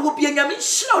baby a wo bi nyame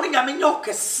nhira wo nyame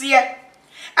nyokese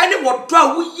ene wodo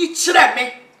a wo yi kire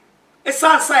me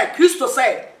esansa Kristo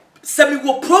say se mi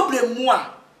wo problem mu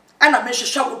a ana me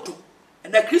hwehwe wodo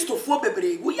na Kristo fo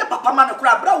bebre wo ye papa ma ne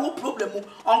kura bra wo problem mu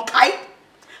on kai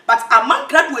but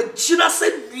amankrado agina se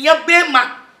nua be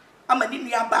ma amani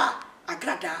nua ba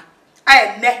Agradaa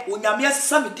ene onyame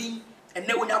asamedi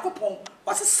ene Onyakopon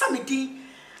wase samedi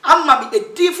amma me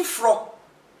edi fufro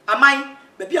aman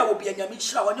baby a wo bia nyame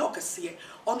hira wonye okese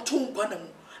onto nkwana mu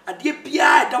ade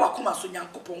bia da wakoma so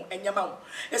Nyankopon enyama wo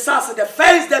esase the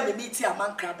first day me meet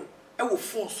amankrado e wo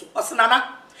phone so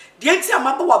osenana de enti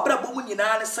amaba wa bra bo mu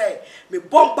nyina ne say me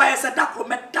bomba yese da kro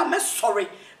meta me sorry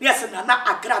yes nana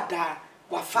Agradaa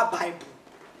wa fa Bible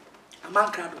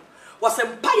amankrado was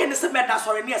empire ne se meda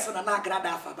sorry ne yese nana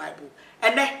Agradaa fa Bible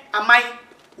ene amai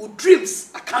wo dreams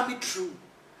are coming true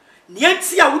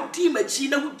nienti a wo di machi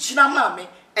na wo gina maame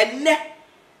ene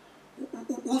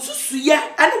ususuye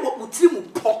ene wo tiri mu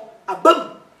po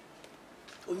abam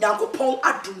Onyankopon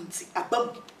adunti abam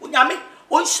onyame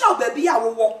onhira baabi a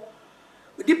wo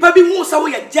dipa bi hu sa wo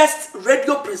ye just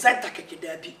radio presenter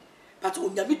kekeda bi but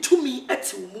onyame tumi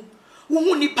ati wo mu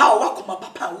hu nipa a wakoma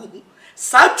papa wo hu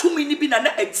sa tumi ni bi na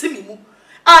atimi mu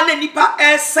a na nipa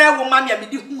ese wo mame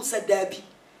amedi hu se da bi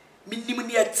minim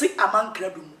ni ati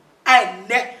amankrado mu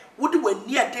ene wodi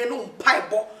wani ade no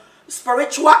mpaibo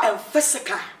spiritual and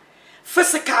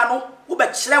physical no wo be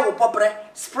kire wo bobre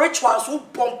spiritual so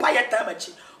bompa ye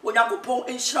tamachi Onyankopon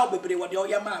enhira wo bebre wo de o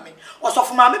ye maame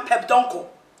osofo maame pep donko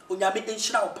onyame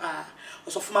enhira wo pa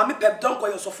osofo maame pep donko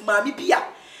ye osofo maame bia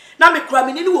na me kura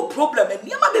me ni wo problem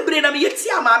eniama bebre na me yeti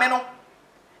amaame no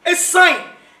a sign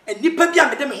enipa bia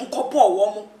me de me ho kobo wo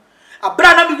mo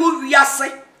abra na me wo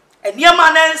wiase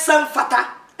eniama na ensam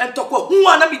fata entokwa hu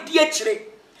ana me di akire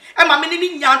e ma me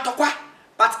ni nya ntokwa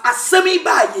but asemi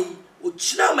ba ye o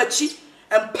kira machi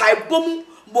empaibomu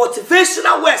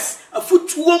motivational words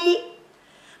afutuo mu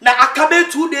na akabe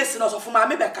 2 days na so for ma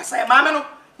me be kasa e ma me no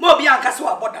mo bi ankasa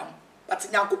wa bodam but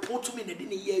Nyankopon tumi na de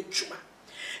ne ye adwuma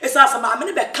esa asa ma me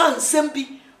ne be kan nsem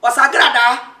bi wasa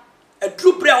Agradaa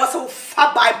adru bre wasa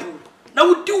fa Bible na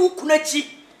wudi wo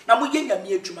kunachi na mo ye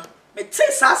nyame adwuma me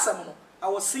te sa asem no I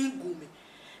was seeing gumi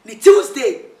ni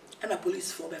Tuesday and a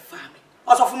police for be farm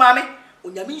also for mame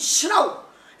onyame nhiraw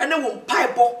ene wo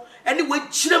mpaibo ene wo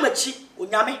gyina machi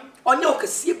onyame onye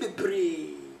okese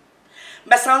bebre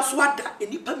mesan so ada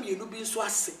enipa mienu bi nso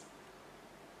ase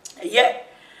eye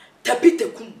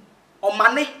tapitekum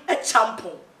omane e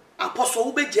champon apostle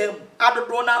wo bejam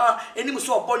adodo na enim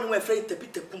so obonwu afre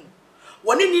tapitekum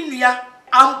woni ni nua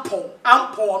ampon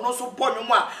ono so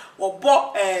bonwu a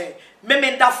obo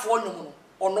memendafo nwom no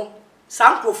ono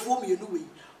sankrofo mienu we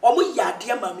omo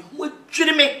yade ma me ho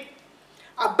adwiri me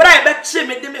abra e be kire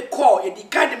me de me call e di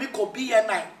kan de me call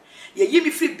BNI ye yi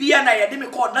mi fi BNI ye de me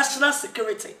call national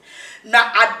security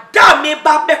na ada me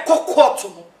ba be court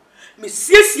no me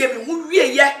siesie me ho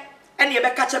wie ye ene ye be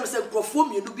ka kire me se nkrofo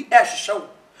mienu bi e hwehwe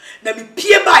na me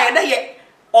pie ba ye na ye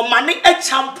omane e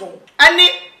champon ene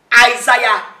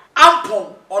Isaiah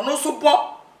ampon ono so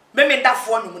bo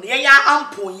memendafo nwom no ye ya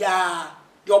ampon ya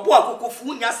de obo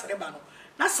akokofu nya sereba no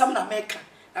na sam na meka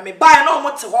na me bae na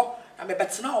omote ho na me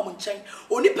betena omo nchen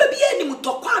onipa bi ani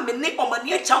mutokwa me ne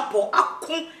omane champo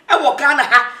akon e wo Ghana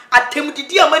ha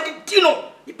atemdidi amadidi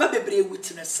no nipa bebre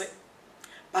witness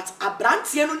but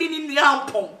abrantie no ni nua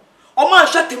ampon omo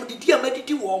ahwa temdidi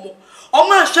amadidi wo omo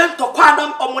ahwa ntokwa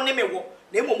na omo ne me wo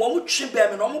na emom omo twe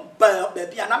ba me na omo ba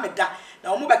bi ana me da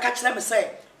na omo be ka kire me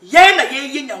say ye na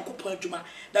ye Nyankopon adwuma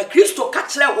na Kristo ka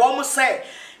kire wo omo say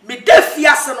me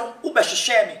defiase no wo be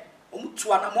hwehwe me omu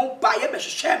tu anamo ba ye be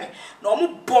hwehwe me na omu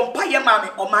bompa ye ma me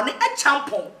omane e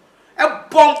champon e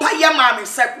bompa ye ma me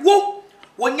se wo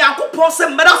Nyankopon se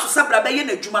mmara so se bra be ye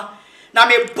n'adwuma na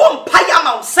me bompa ye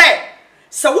ma wo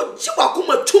se wo ji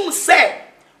wakoma tum se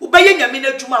wo be ye nyame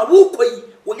n'adwuma wo koyi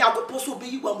wo Nyankopon so be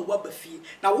yi wa mo ba fie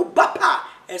na wo bapa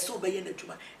so be ye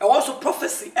n'adwuma e wo so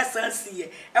prophecy essence ye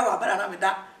e wa bara na me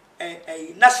da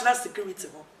national security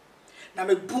ho na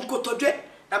me bunko todwe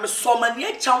na me somani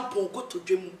e champon ko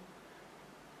todwe mu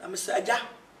na me se aja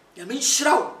ya me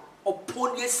nhira wo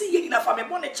opon ye si ye na fa me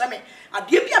bone cheme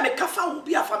ade bia me kafa wo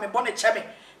bia fa me bone cheme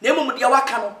na emom de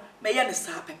waka no me ye ne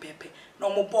sa pepepe na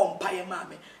omo bom pa ye ma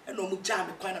me e na omo ja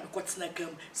me kwan na me kwetena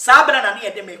kam sa bra na ne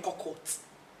ye de me kokot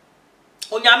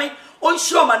onyame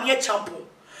onhira ma ne champon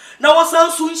na wo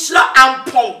san so nhira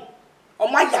ampon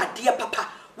omo ayade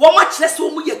papa wo ma kire se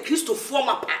omo ye kristofo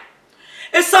ma pa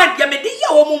esan de me de ye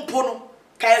wo mo mpo no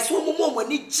ka ye so omo mo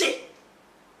ani je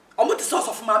omo te so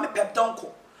of ma me pep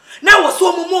donko na wo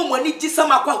so omo ani je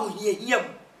sama kwa ho hiahiam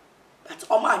but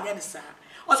omo anya ne sa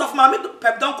of ma me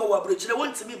pep donko wa brochire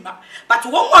wontimi ma but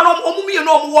wo mo no omo mi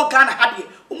no omo wo Ghana ha de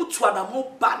omo tu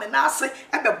adamo ba me na ase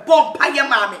e be bom pa ye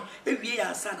ma me ewie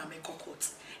yansa na me kokot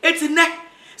eti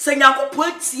ne se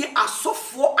Nyankopon tie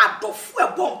asofo adofo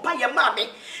e bom pa ye ma me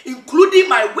including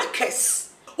my workers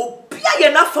obia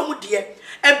ye na fam de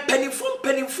empanifo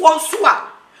nso a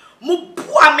mo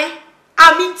bua me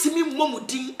amintimi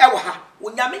mmomudin e wo ha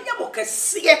onyame nya mo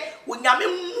kese onyame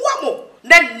mmoa mo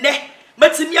ne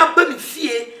matimi aba mi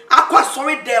fie akwa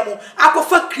sori dem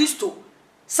akwa Kristo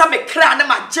sa me kra na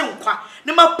ma genkwa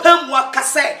ne ma pamu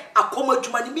akase akoma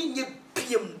dwuma ne mi nye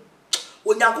biem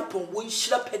Onyankopon wo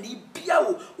nhira pani bia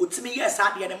wo otimi yes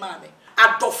ade ne ma me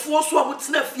adofo so a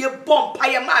mutena fie bom pa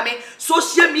ye ma me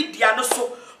social media no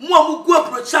so mo amugu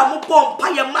approach a mo bom pa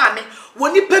ye ma me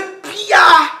woni pa bia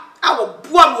a wo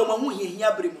bua mo ma hu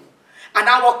hiahia bre mu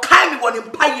ana wo kai me woni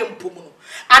pa ye mpom no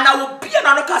ana wo bia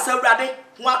na no ka sa urade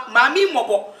ma mi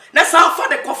mobo na sa fa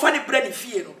de kofa ne bre ne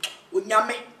fie no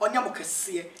onyame onya mo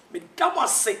kese me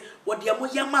damase wo de mo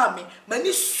ye ma me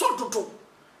mani sododo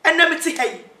ena me ti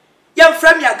hai yam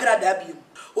from Agradaa biom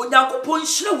Onyankopon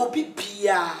hyira wo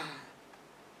bibia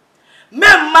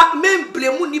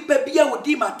memblemu nipa bia wo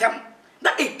di matam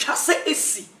na etwase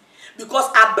esi because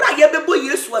abra ye bebo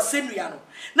Yesu asenua no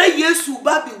na Yesu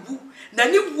ba bewu na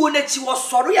ni wuo na chi wo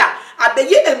soro a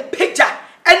abeye empeja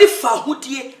eni fa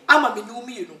hodie ama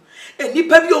menumi no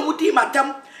enipa bia omudi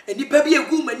matam enipa bia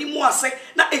egu mani mu ase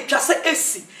na etwase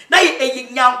esi na ye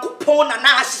Nyankopon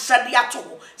na ahyehade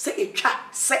ato se etwa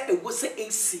se ewo se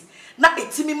esi na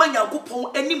etimi ma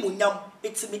Nyankopon animunyam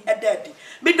etimi edadi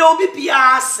me do obi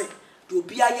bia ase do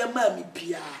obi ayema mi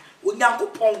bia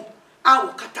Onyankopon a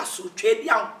wo kata so twedi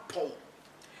ampon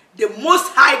the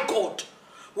most high God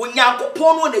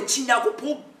Onyankopon no na chi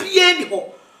Nyankopon bia ni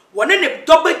ho wone ne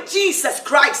double Jesus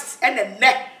Christ ene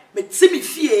ne metimi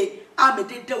fie a me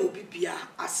de obi bia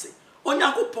ase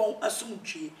Onyankopon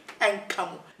asumdwe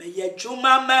enkamo me ye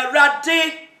dwuma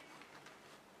marade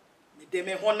me de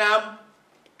me honam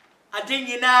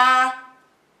adenyina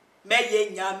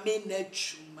meye nyame na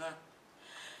dwuma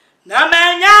na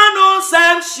menya no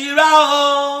sam shira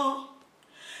o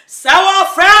sawo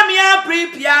from ya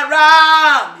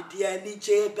prepiara me de ani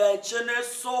chebe chene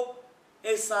so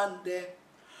esande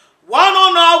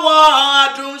wono no wa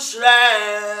adun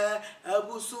shre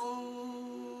abusu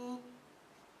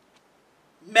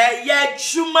meye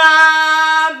dwuma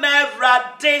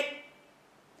merade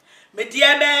me de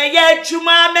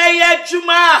meye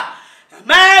dwuma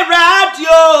my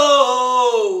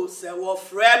radio se wo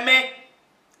freme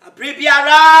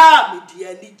abribiara me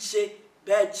dia niche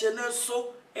bechene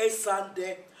so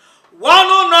esande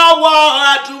wono no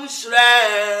wa adum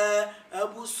shre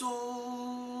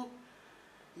abusu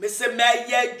me se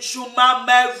meye dwuma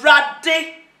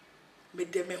merade me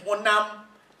de me honam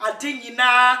ade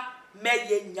nyina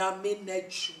meye nyame na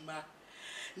dwuma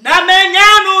na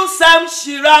menya no sam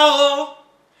shira o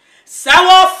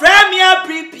sawo from ya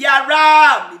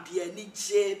prepiara me de ani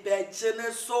je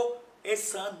bechene so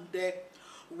esande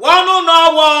wono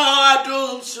no wa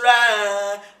adum shra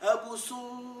abusu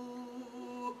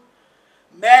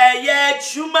meye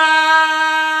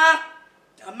chuma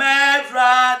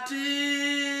amerati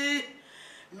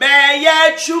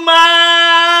meye chuma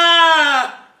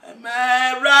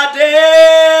amerade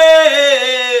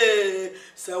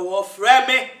sawo from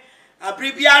me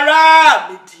abribiara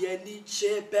me de ani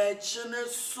che bechene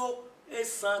so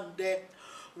esande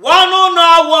wono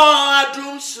no wa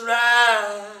adum shra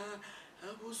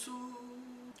abusu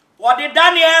wodi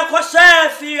Daniel ko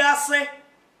shefi ase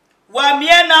wa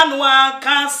mie na no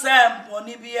akansem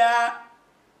boni bia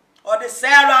or the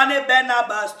Sarah ne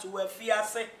Benabas to a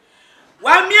fiancé.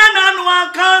 One man and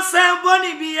one cancer,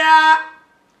 Bonnie Bia.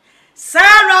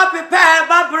 Sarah prepare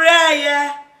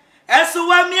Babraya. As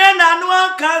one man and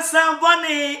one cancer,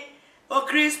 Bonnie, O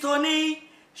Christoni,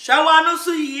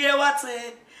 Shawanusu ye what's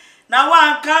it. Now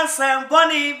one cancer,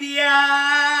 Bonnie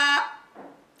Bia.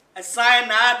 A sign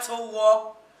out to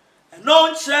war. And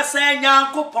no chess and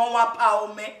yanko pon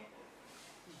power me.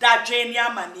 That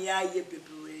Jania mania ye be.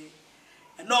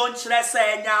 No chess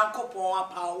and yanko pon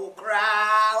power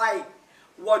cry.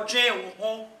 What Jane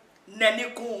home,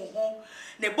 Nenny coon home.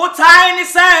 Ne botine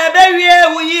say, baby,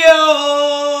 we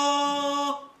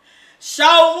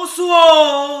shall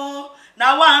so.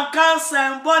 Now one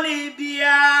cancer, Bonnie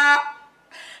Bia.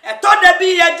 I thought there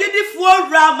be a did it for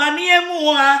Ramania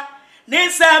Moa.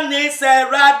 Nisa,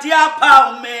 radia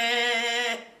pound me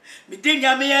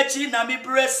dinya me a china me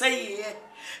bresse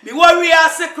me warrior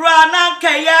secra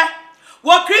nankaya.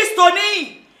 What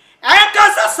Christoni? I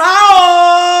casa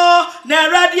sao ne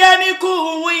radiani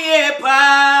kuye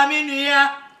pa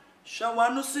minia.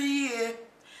 Shawanu see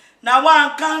now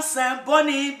one cancer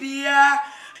Bonnie Bia.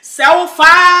 So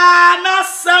far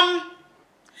nasam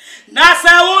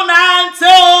nasa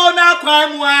unanto na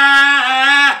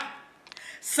kwamwa.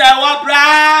 Sawa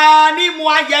brani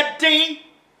mwayedin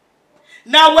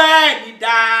na weni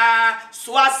da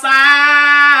swasa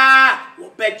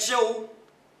wobejo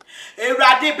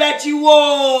erade beji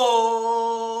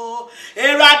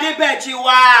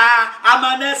wa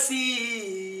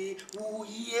amanasi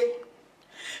uye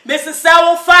Mrs.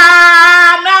 Sawofa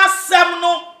na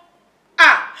semno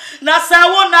na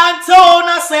sawo nanto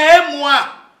na semwa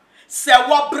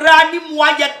sawa brani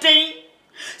mwayedin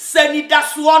Seni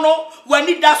dasuano,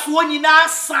 wani dasuoni na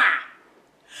sa.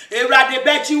 Erade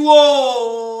bechi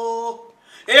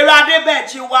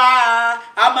wa,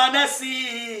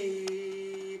 amanasi.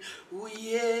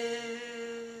 Uye,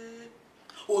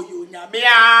 oyo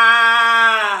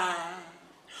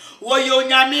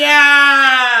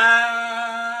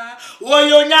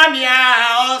nyamia,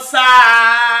 onsa,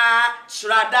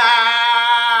 shrada.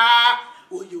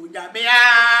 Oyo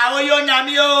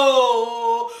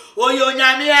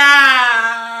nyamia,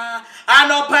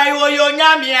 anopai oyo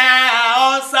nyamia,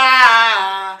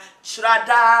 onsa,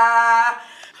 shrada,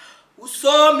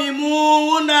 usomi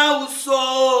mu,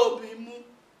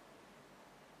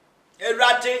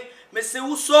 erade, mese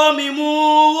usomi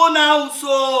mu,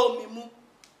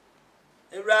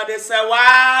 erade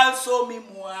sewa, usomi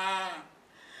mu,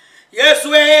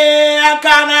 Yeswe,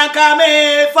 ankana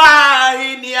kame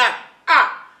fahinia,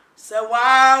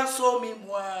 sewa, usomi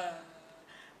mu,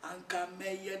 Anka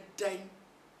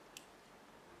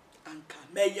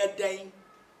meye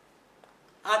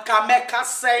anka meka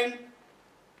sen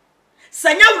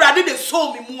senya wurade de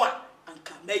so mi mu a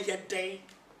anka meye den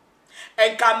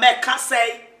enka meka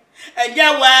sen enye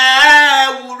wa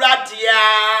wurade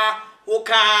a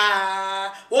woka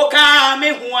me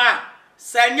ho a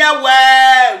senya wa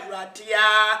wurade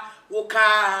a woka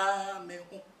me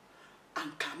ho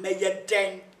anka meye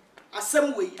den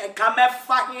asem we enka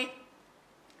mefa he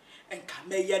enka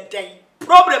meye den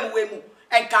problem we mu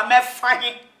enka mefa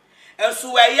he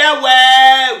enso eye wa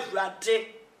wurade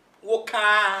woka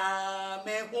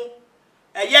me ho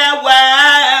eye wa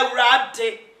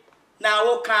wurade na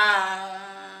woka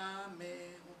me ho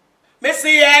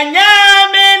mesi enye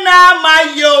me na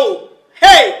mayo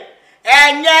hey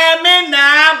enye me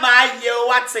na mayo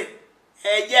wate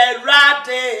eye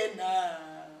wurade na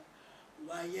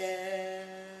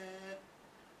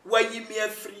wayi mi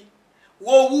afri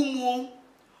wo wumu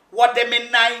wode me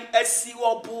nan asi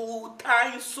obu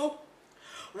tan so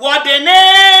wode ne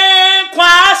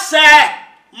kwase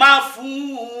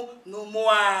mafu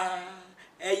numwa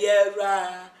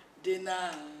eyera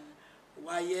dina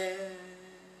waye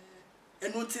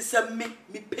enu ti se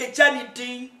mi peja ni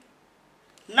din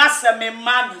na se me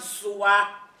man soa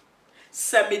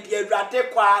se me de awrade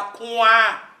kwa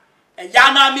koa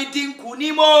eya na mi din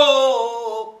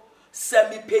kunimo se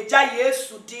mi peja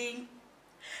Yesu din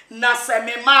na se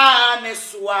me man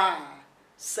soa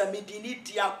se mi dini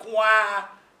dia koa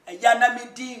eya na mi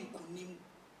din kunim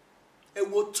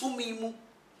ewo tumi mu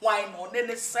why no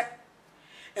ne se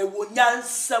ewo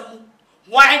nyansam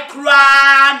why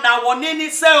kra na woni ni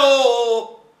se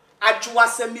o adwoa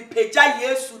se mi peja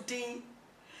Yesu din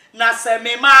na se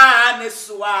me man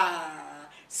soa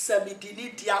se mi dini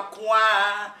dia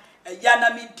koa eya na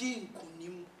mi din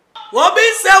kunim obi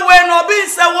se we no obi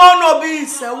se won obi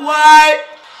se why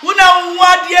una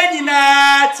wade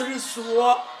nyina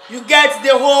trisuo you get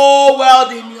the whole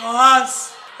world in your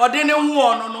hands odene hu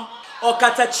ono no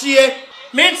okatachie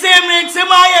minti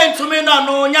ma ye ntumi no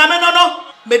no nyame no no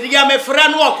Media me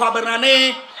friend walk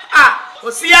kwabanane.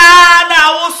 Osiana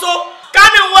also. Can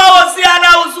you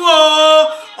Osiana also?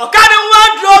 Or can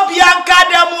you drop Bianca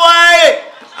Demoy?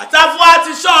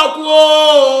 Atafwati shock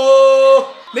wo.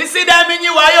 Missy them in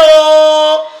you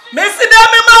ayo. Missy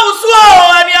them in Mauso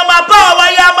and Yamapa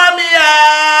Yamamia.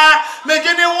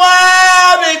 Making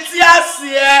one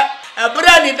metiasia. A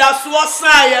brandy that's what's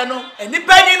I know. And the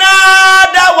penny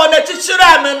that one that you should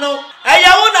have no. I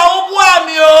own a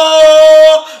woman,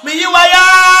 me you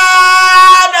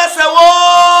are that's a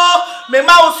war. Me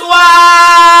mouse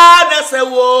one that's a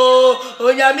war.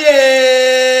 Oh, yammy.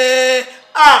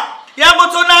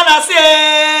 Yamutunana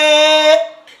say.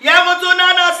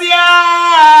 Yamutunana say.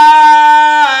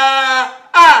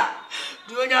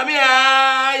 Do yammy.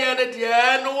 I the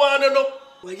dear no one no.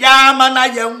 Yamana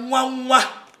yam.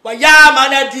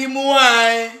 Wayamana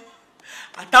dimuai.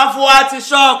 Atafuati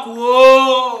shock.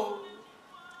 Oh,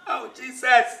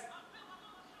 Jesus.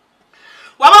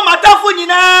 Wama matafu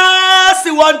nina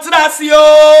si wantrasio.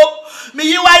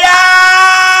 Mi waya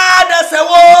na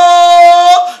sewo.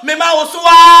 Mi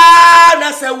mauswa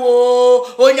na sewo.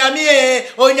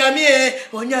 Onyamie.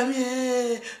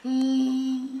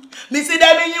 Mi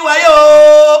sidami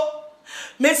wayo.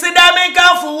 Missy Dami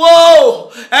Kafu,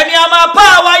 and Yama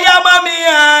Power Yamami,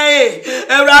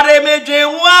 a rade major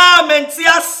woman,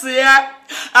 Tiasia,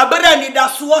 a berani da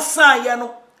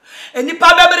suasayano, and the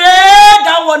Pababre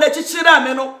down one at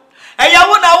Chichiramino, a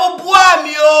Yawuna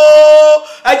Buamio,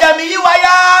 a Jami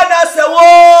Wayana Sewo,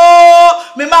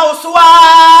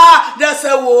 Mimauswa,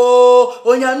 Desewo,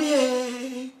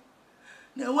 Onyami,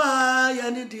 Nawa,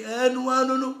 Yanidi, and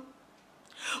one.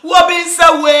 What be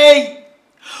so way?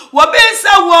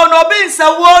 Wabinsa wo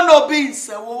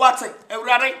what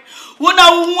everybody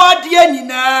wona dia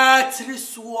nyina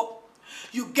triso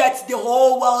you get the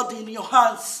whole world in your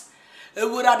hands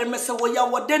everybody mese wo ya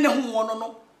wode ne ho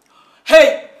no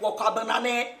hey wo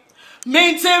kwabanane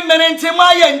mente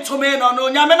ma ye ntome no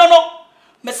nyame no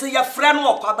mese ya frɛ no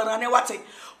wo kwabanane what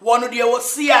wono de wo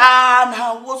sia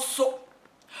na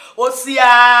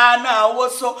wo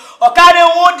so okare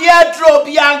wo dia drop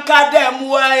yanka dem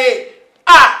wae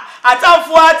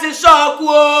Atafuati shock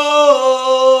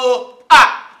wo.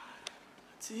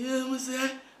 Tiemuse.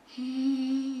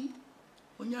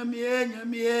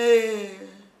 Onyamie.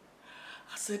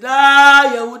 Aseda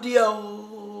ya wudi